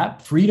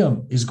 that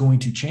freedom is going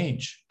to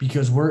change,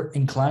 because we're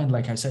inclined,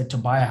 like I said, to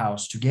buy a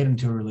house, to get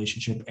into a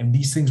relationship, and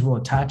these things will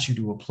attach you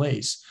to a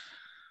place.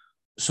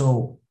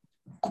 So,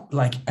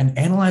 like, and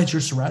analyze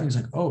your surroundings.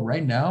 Like, oh,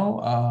 right now,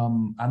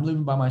 I'm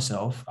living by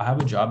myself, I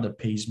have a job that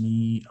pays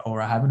me,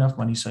 or I have enough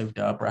money saved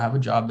up, or I have a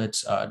job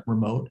that's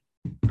remote.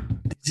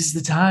 This is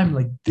the time.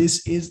 Like,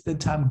 this is the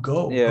time.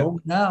 Yeah, Go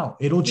now.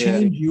 It'll yeah,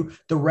 change you.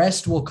 The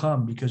rest will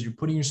come, because you're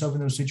putting yourself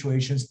in those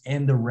situations,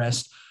 and the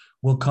rest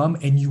will come,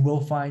 and you will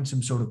find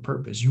some sort of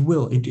purpose. You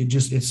will.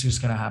 It's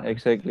just gonna happen.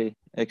 exactly,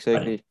 But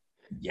exactly.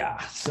 yeah.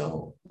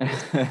 So,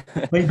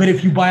 but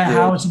if you buy a Yeah,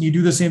 house and you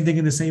do the same thing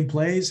in the same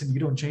place and you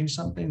don't change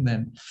something,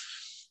 then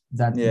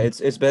that, yeah.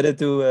 It's better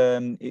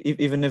to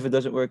even if it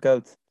doesn't work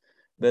out,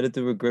 better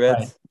to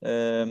regret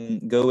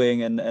right.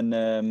 going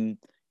and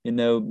you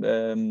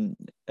know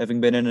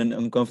having been in an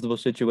uncomfortable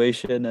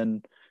situation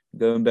and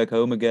going back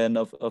home again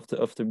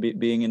after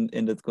being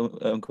in that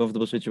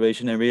uncomfortable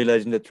situation and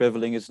realizing that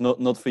traveling is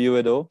not for you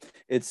at all.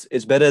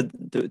 It's better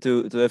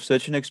to have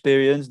such an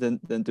experience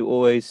than to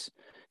always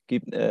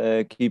keep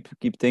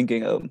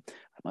thinking, oh,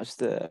 I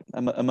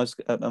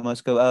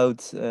must go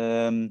out,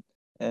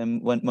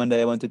 and one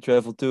day I want to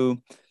travel too,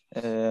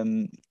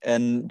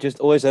 and just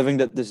always having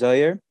that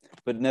desire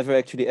but never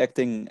actually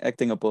acting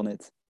upon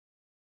it.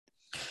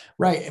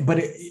 Right. But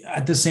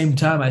at the same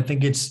time, I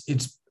think it's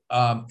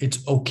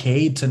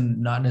okay to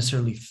not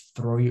necessarily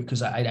throw you,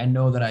 because I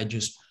know that I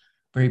just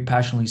very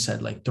passionately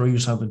said, like, throw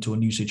yourself into a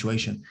new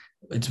situation.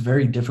 It's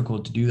very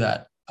difficult to do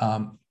that.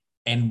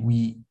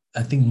 And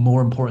I think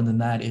more important than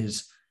that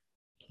is,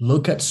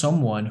 look at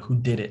someone who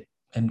did it,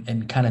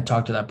 and kind of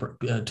talk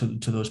to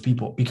to those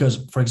people.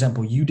 Because, for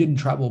example, you didn't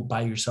travel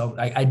by yourself.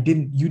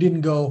 You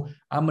didn't go,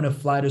 I'm going to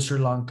fly to Sri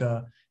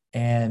Lanka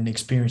and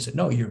experience it.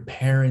 No, your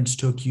parents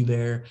took you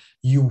there.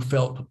 You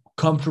felt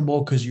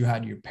comfortable because you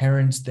had your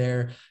parents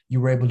there. You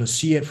were able to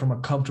see it from a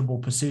comfortable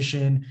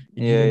position,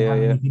 and you Yeah, didn't yeah,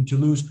 have yeah, anything to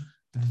lose.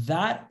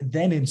 That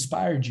then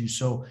inspired you.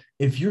 So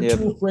if you're yeah,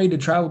 too afraid to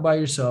travel by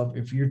yourself,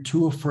 if you're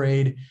too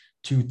afraid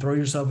to throw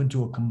yourself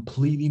into a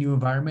completely new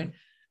environment,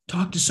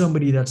 talk to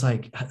somebody that's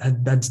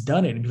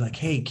done it, and be like,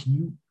 hey,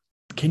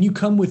 can you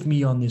come with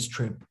me on this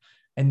trip,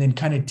 and then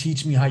kind of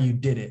teach me how you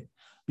did it.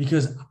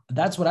 Because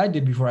that's what I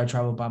did before I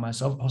traveled by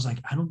myself. I was like,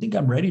 I don't think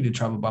I'm ready to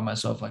travel by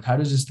myself. Like, how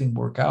does this thing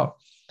work out?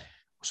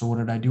 So what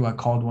did I do? I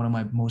called one of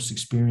my most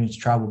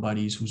experienced travel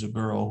buddies, who's a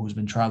girl who's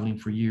been traveling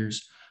for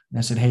years, and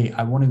I said, hey,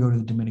 I want to go to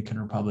the Dominican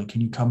Republic, can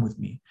you come with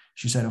me?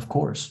 She said, of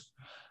course.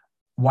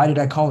 Why did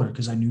I call her?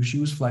 Because I knew she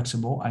was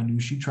flexible. I knew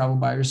she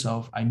traveled by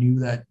herself. I knew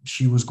that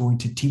she was going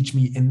to teach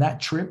me in that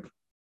trip,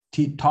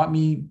 taught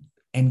me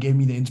and gave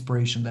me the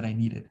inspiration that I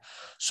needed.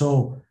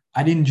 So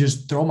I didn't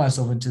just throw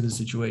myself into the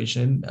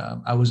situation.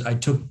 I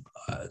took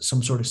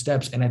some sort of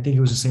steps, and I think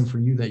it was the same for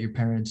you, that your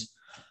parents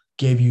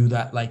gave you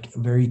that, like,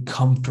 very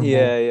comfortable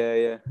yeah, yeah,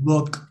 yeah,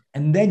 look,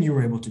 and then you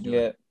were able to do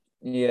it. yeah.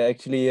 Yeah,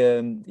 actually,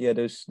 yeah,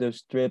 those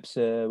trips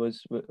were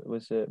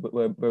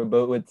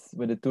both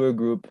with a tour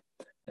group,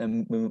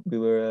 and we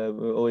were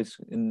always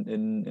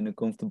in a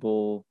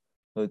comfortable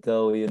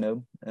hotel, you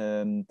know.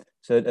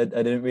 So I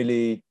didn't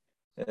really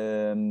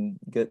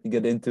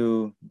get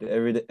into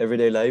the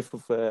everyday life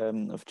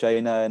of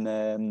China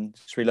and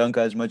Sri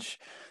Lanka as much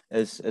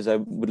as I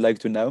would like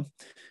to now.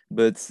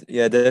 But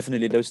yeah,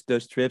 definitely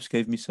those trips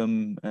gave me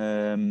some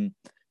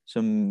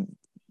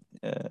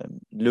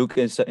look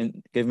inside,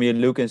 gave me a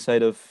look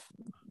inside of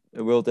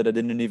a world that I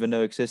didn't even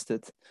know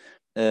existed.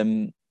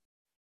 Um,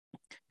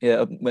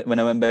 yeah, when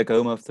I went back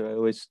home after, I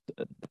always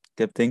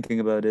kept thinking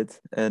about it,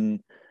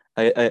 and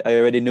I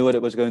already knew what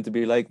it was going to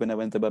be like when I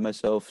went there by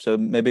myself. So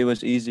maybe it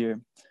was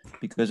easier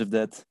because of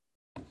that.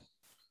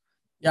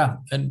 Yeah,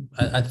 and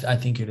I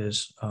think it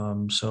is.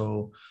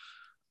 So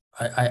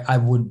I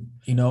would,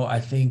 I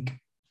think,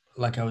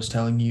 like I was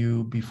telling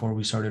you before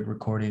we started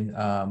recording,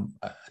 I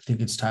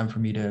think it's time for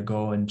me to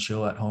go and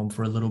chill at home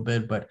for a little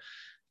bit. But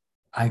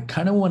I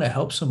kind of want to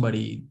help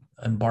somebody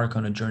embark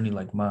on a journey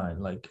like mine,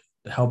 like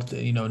help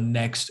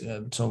next.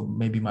 So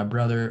maybe my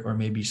brother, or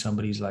maybe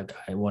somebody's like,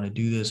 I want to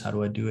do this. How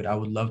do I do it? I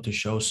would love to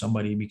show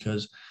somebody,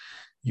 because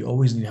you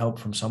always need help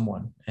from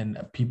someone, and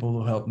people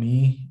who help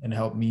me and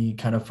help me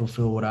kind of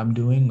fulfill what I'm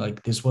doing.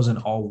 Like this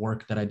wasn't all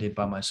work that I did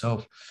by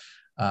myself.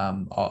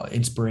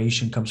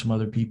 Inspiration comes from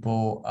other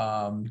people.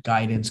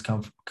 Guidance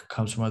comes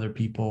from other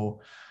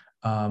people.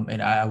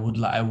 And I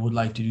would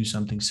like to do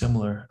something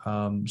similar.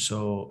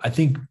 So I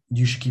think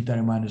you should keep that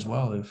in mind as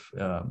well. If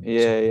Yeah, someone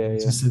yeah, yeah,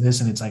 listens to this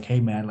and it's like, hey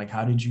man, like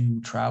how did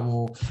you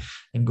travel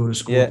and go to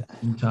school at yeah,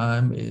 the same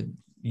time?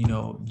 You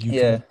can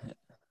yeah.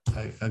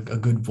 be a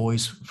good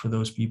voice for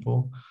those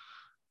people.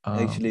 Um,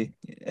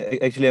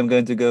 Actually, I'm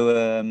going to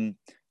go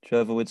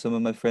travel with some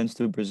of my friends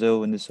to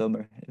Brazil in the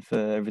summer if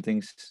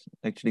everything's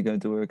actually going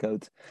to work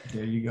out.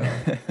 there you go.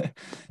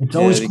 It's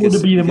Yeah, always cool to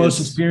because be the most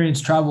because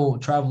experienced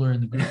traveler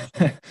in the group.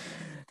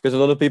 because a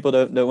lot of people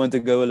don't want to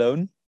go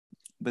alone,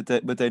 but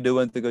they do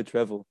want to go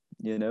travel,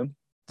 you know.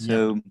 Yep.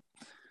 So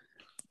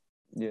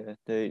yeah,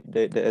 they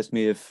asked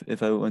me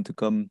if I want to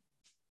come,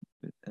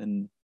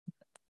 and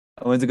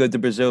I want to go to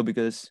Brazil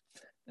because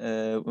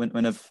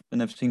when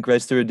I've seen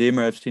Christ the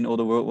Redeemer, I've seen all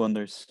the world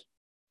wonders.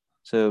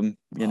 So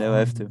I Oh,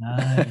 have to.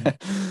 nice.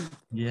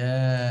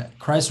 Yeah.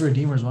 Christ the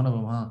Redeemer is one of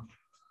them, huh?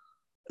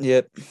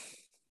 Yep.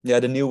 Yeah,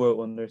 the new world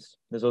wonders.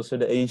 There's also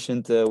the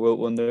ancient world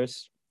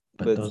wonders,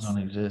 But but those don't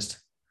exist.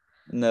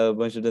 no, a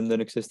bunch of them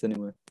don't exist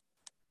anymore.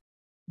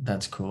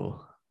 That's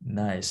cool.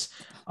 Nice.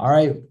 All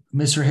right,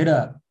 Mr.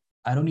 Hidde.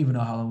 I don't even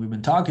know how long we've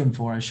been talking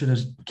for. I should have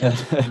kept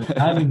some of the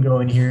timing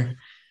going here.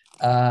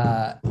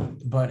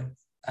 But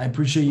I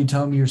appreciate you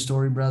telling me your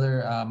story,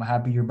 brother. I'm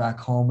happy you're back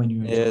home and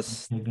you enjoy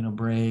Yes. taking a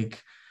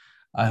break.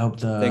 I hope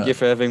Thank you the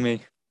for having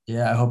me.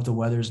 Yeah, I hope the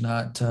weather's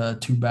not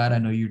too bad. I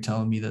know you're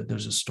telling me that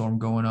there's a storm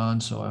going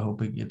on, so I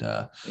hope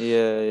Yeah,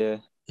 yeah.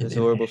 it, There's a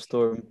it horrible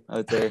storm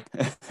out there.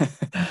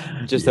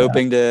 I'm just yeah.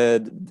 hoping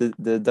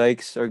the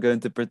dikes are going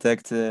to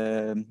protect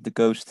the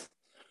coast.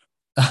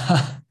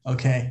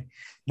 Okay.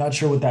 Not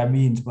sure what that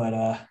means, but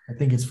I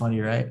think it's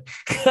funny, right?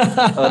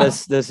 Oh,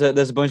 there's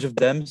a bunch of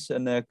dams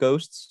and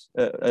coasts,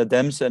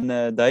 dams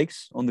and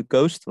dikes on the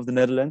coast of the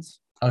Netherlands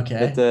that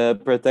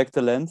Okay. protect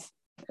the land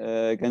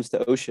against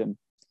the ocean.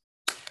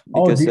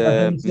 Oh, Because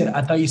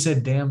I thought you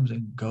said dams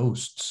and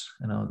ghosts.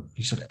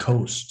 You said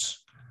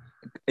coasts.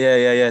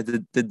 yeah,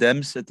 the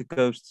dams at the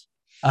coast.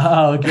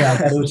 Oh, okay. I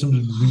thought it was some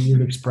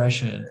weird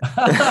expression.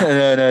 No,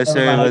 no, Never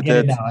sorry mind. I about get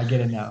it that. now. I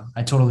get it now.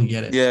 I totally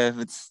get it. Yeah,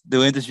 but the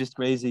wind is just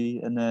crazy,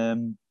 and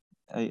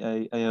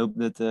I hope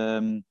that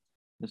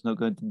there's not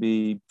going to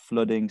be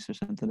floodings or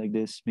something like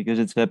this because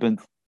it's happened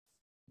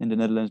in the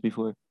Netherlands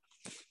before.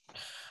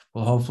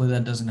 Well, hopefully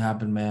that doesn't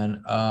happen,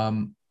 man.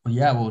 But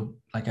yeah, well,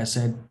 like I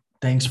said,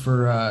 thanks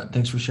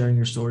for sharing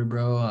your story,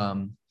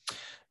 bro.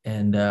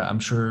 And I'm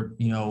sure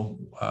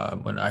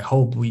when I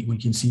hope we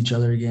can see each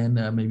other again,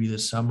 maybe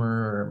this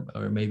summer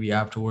or maybe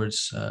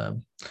afterwards.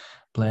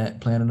 Plan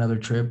another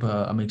trip.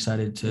 I'm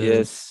excited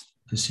Yes,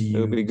 to see that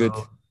would you be good.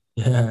 go.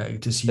 Yeah,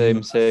 to see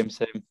you Same, same,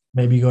 same.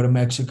 maybe go to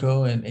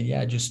Mexico and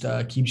yeah, just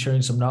keep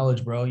sharing some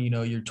knowledge, bro.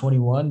 You're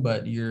 21,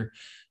 but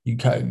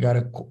got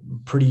a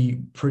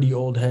pretty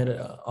old head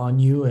on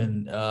you,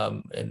 and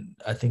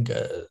I think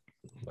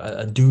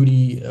a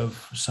duty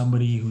of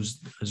somebody who's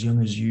as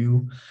young as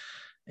you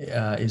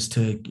is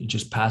to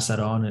just pass that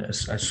on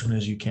as soon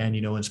as you can.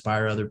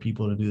 Inspire other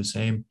people to do the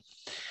same.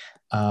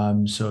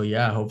 So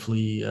yeah,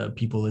 hopefully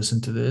people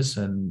listen to this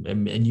and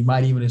you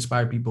might even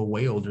inspire people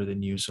way older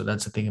than you. So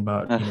that's the thing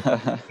about,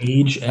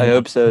 age I and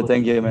hope so.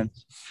 Thank you, man.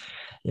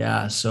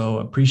 yeah. So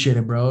appreciate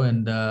it, bro.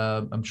 And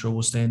I'm sure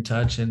we'll stay in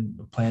touch and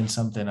plan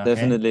something. Okay.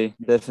 Definitely,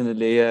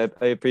 definitely. Yeah,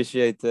 I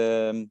appreciate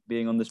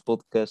being on this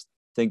podcast.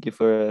 Thank you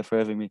for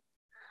having me.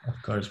 Of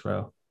course,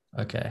 bro.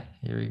 Okay.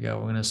 Here we go.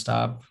 We're gonna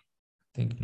stop. I think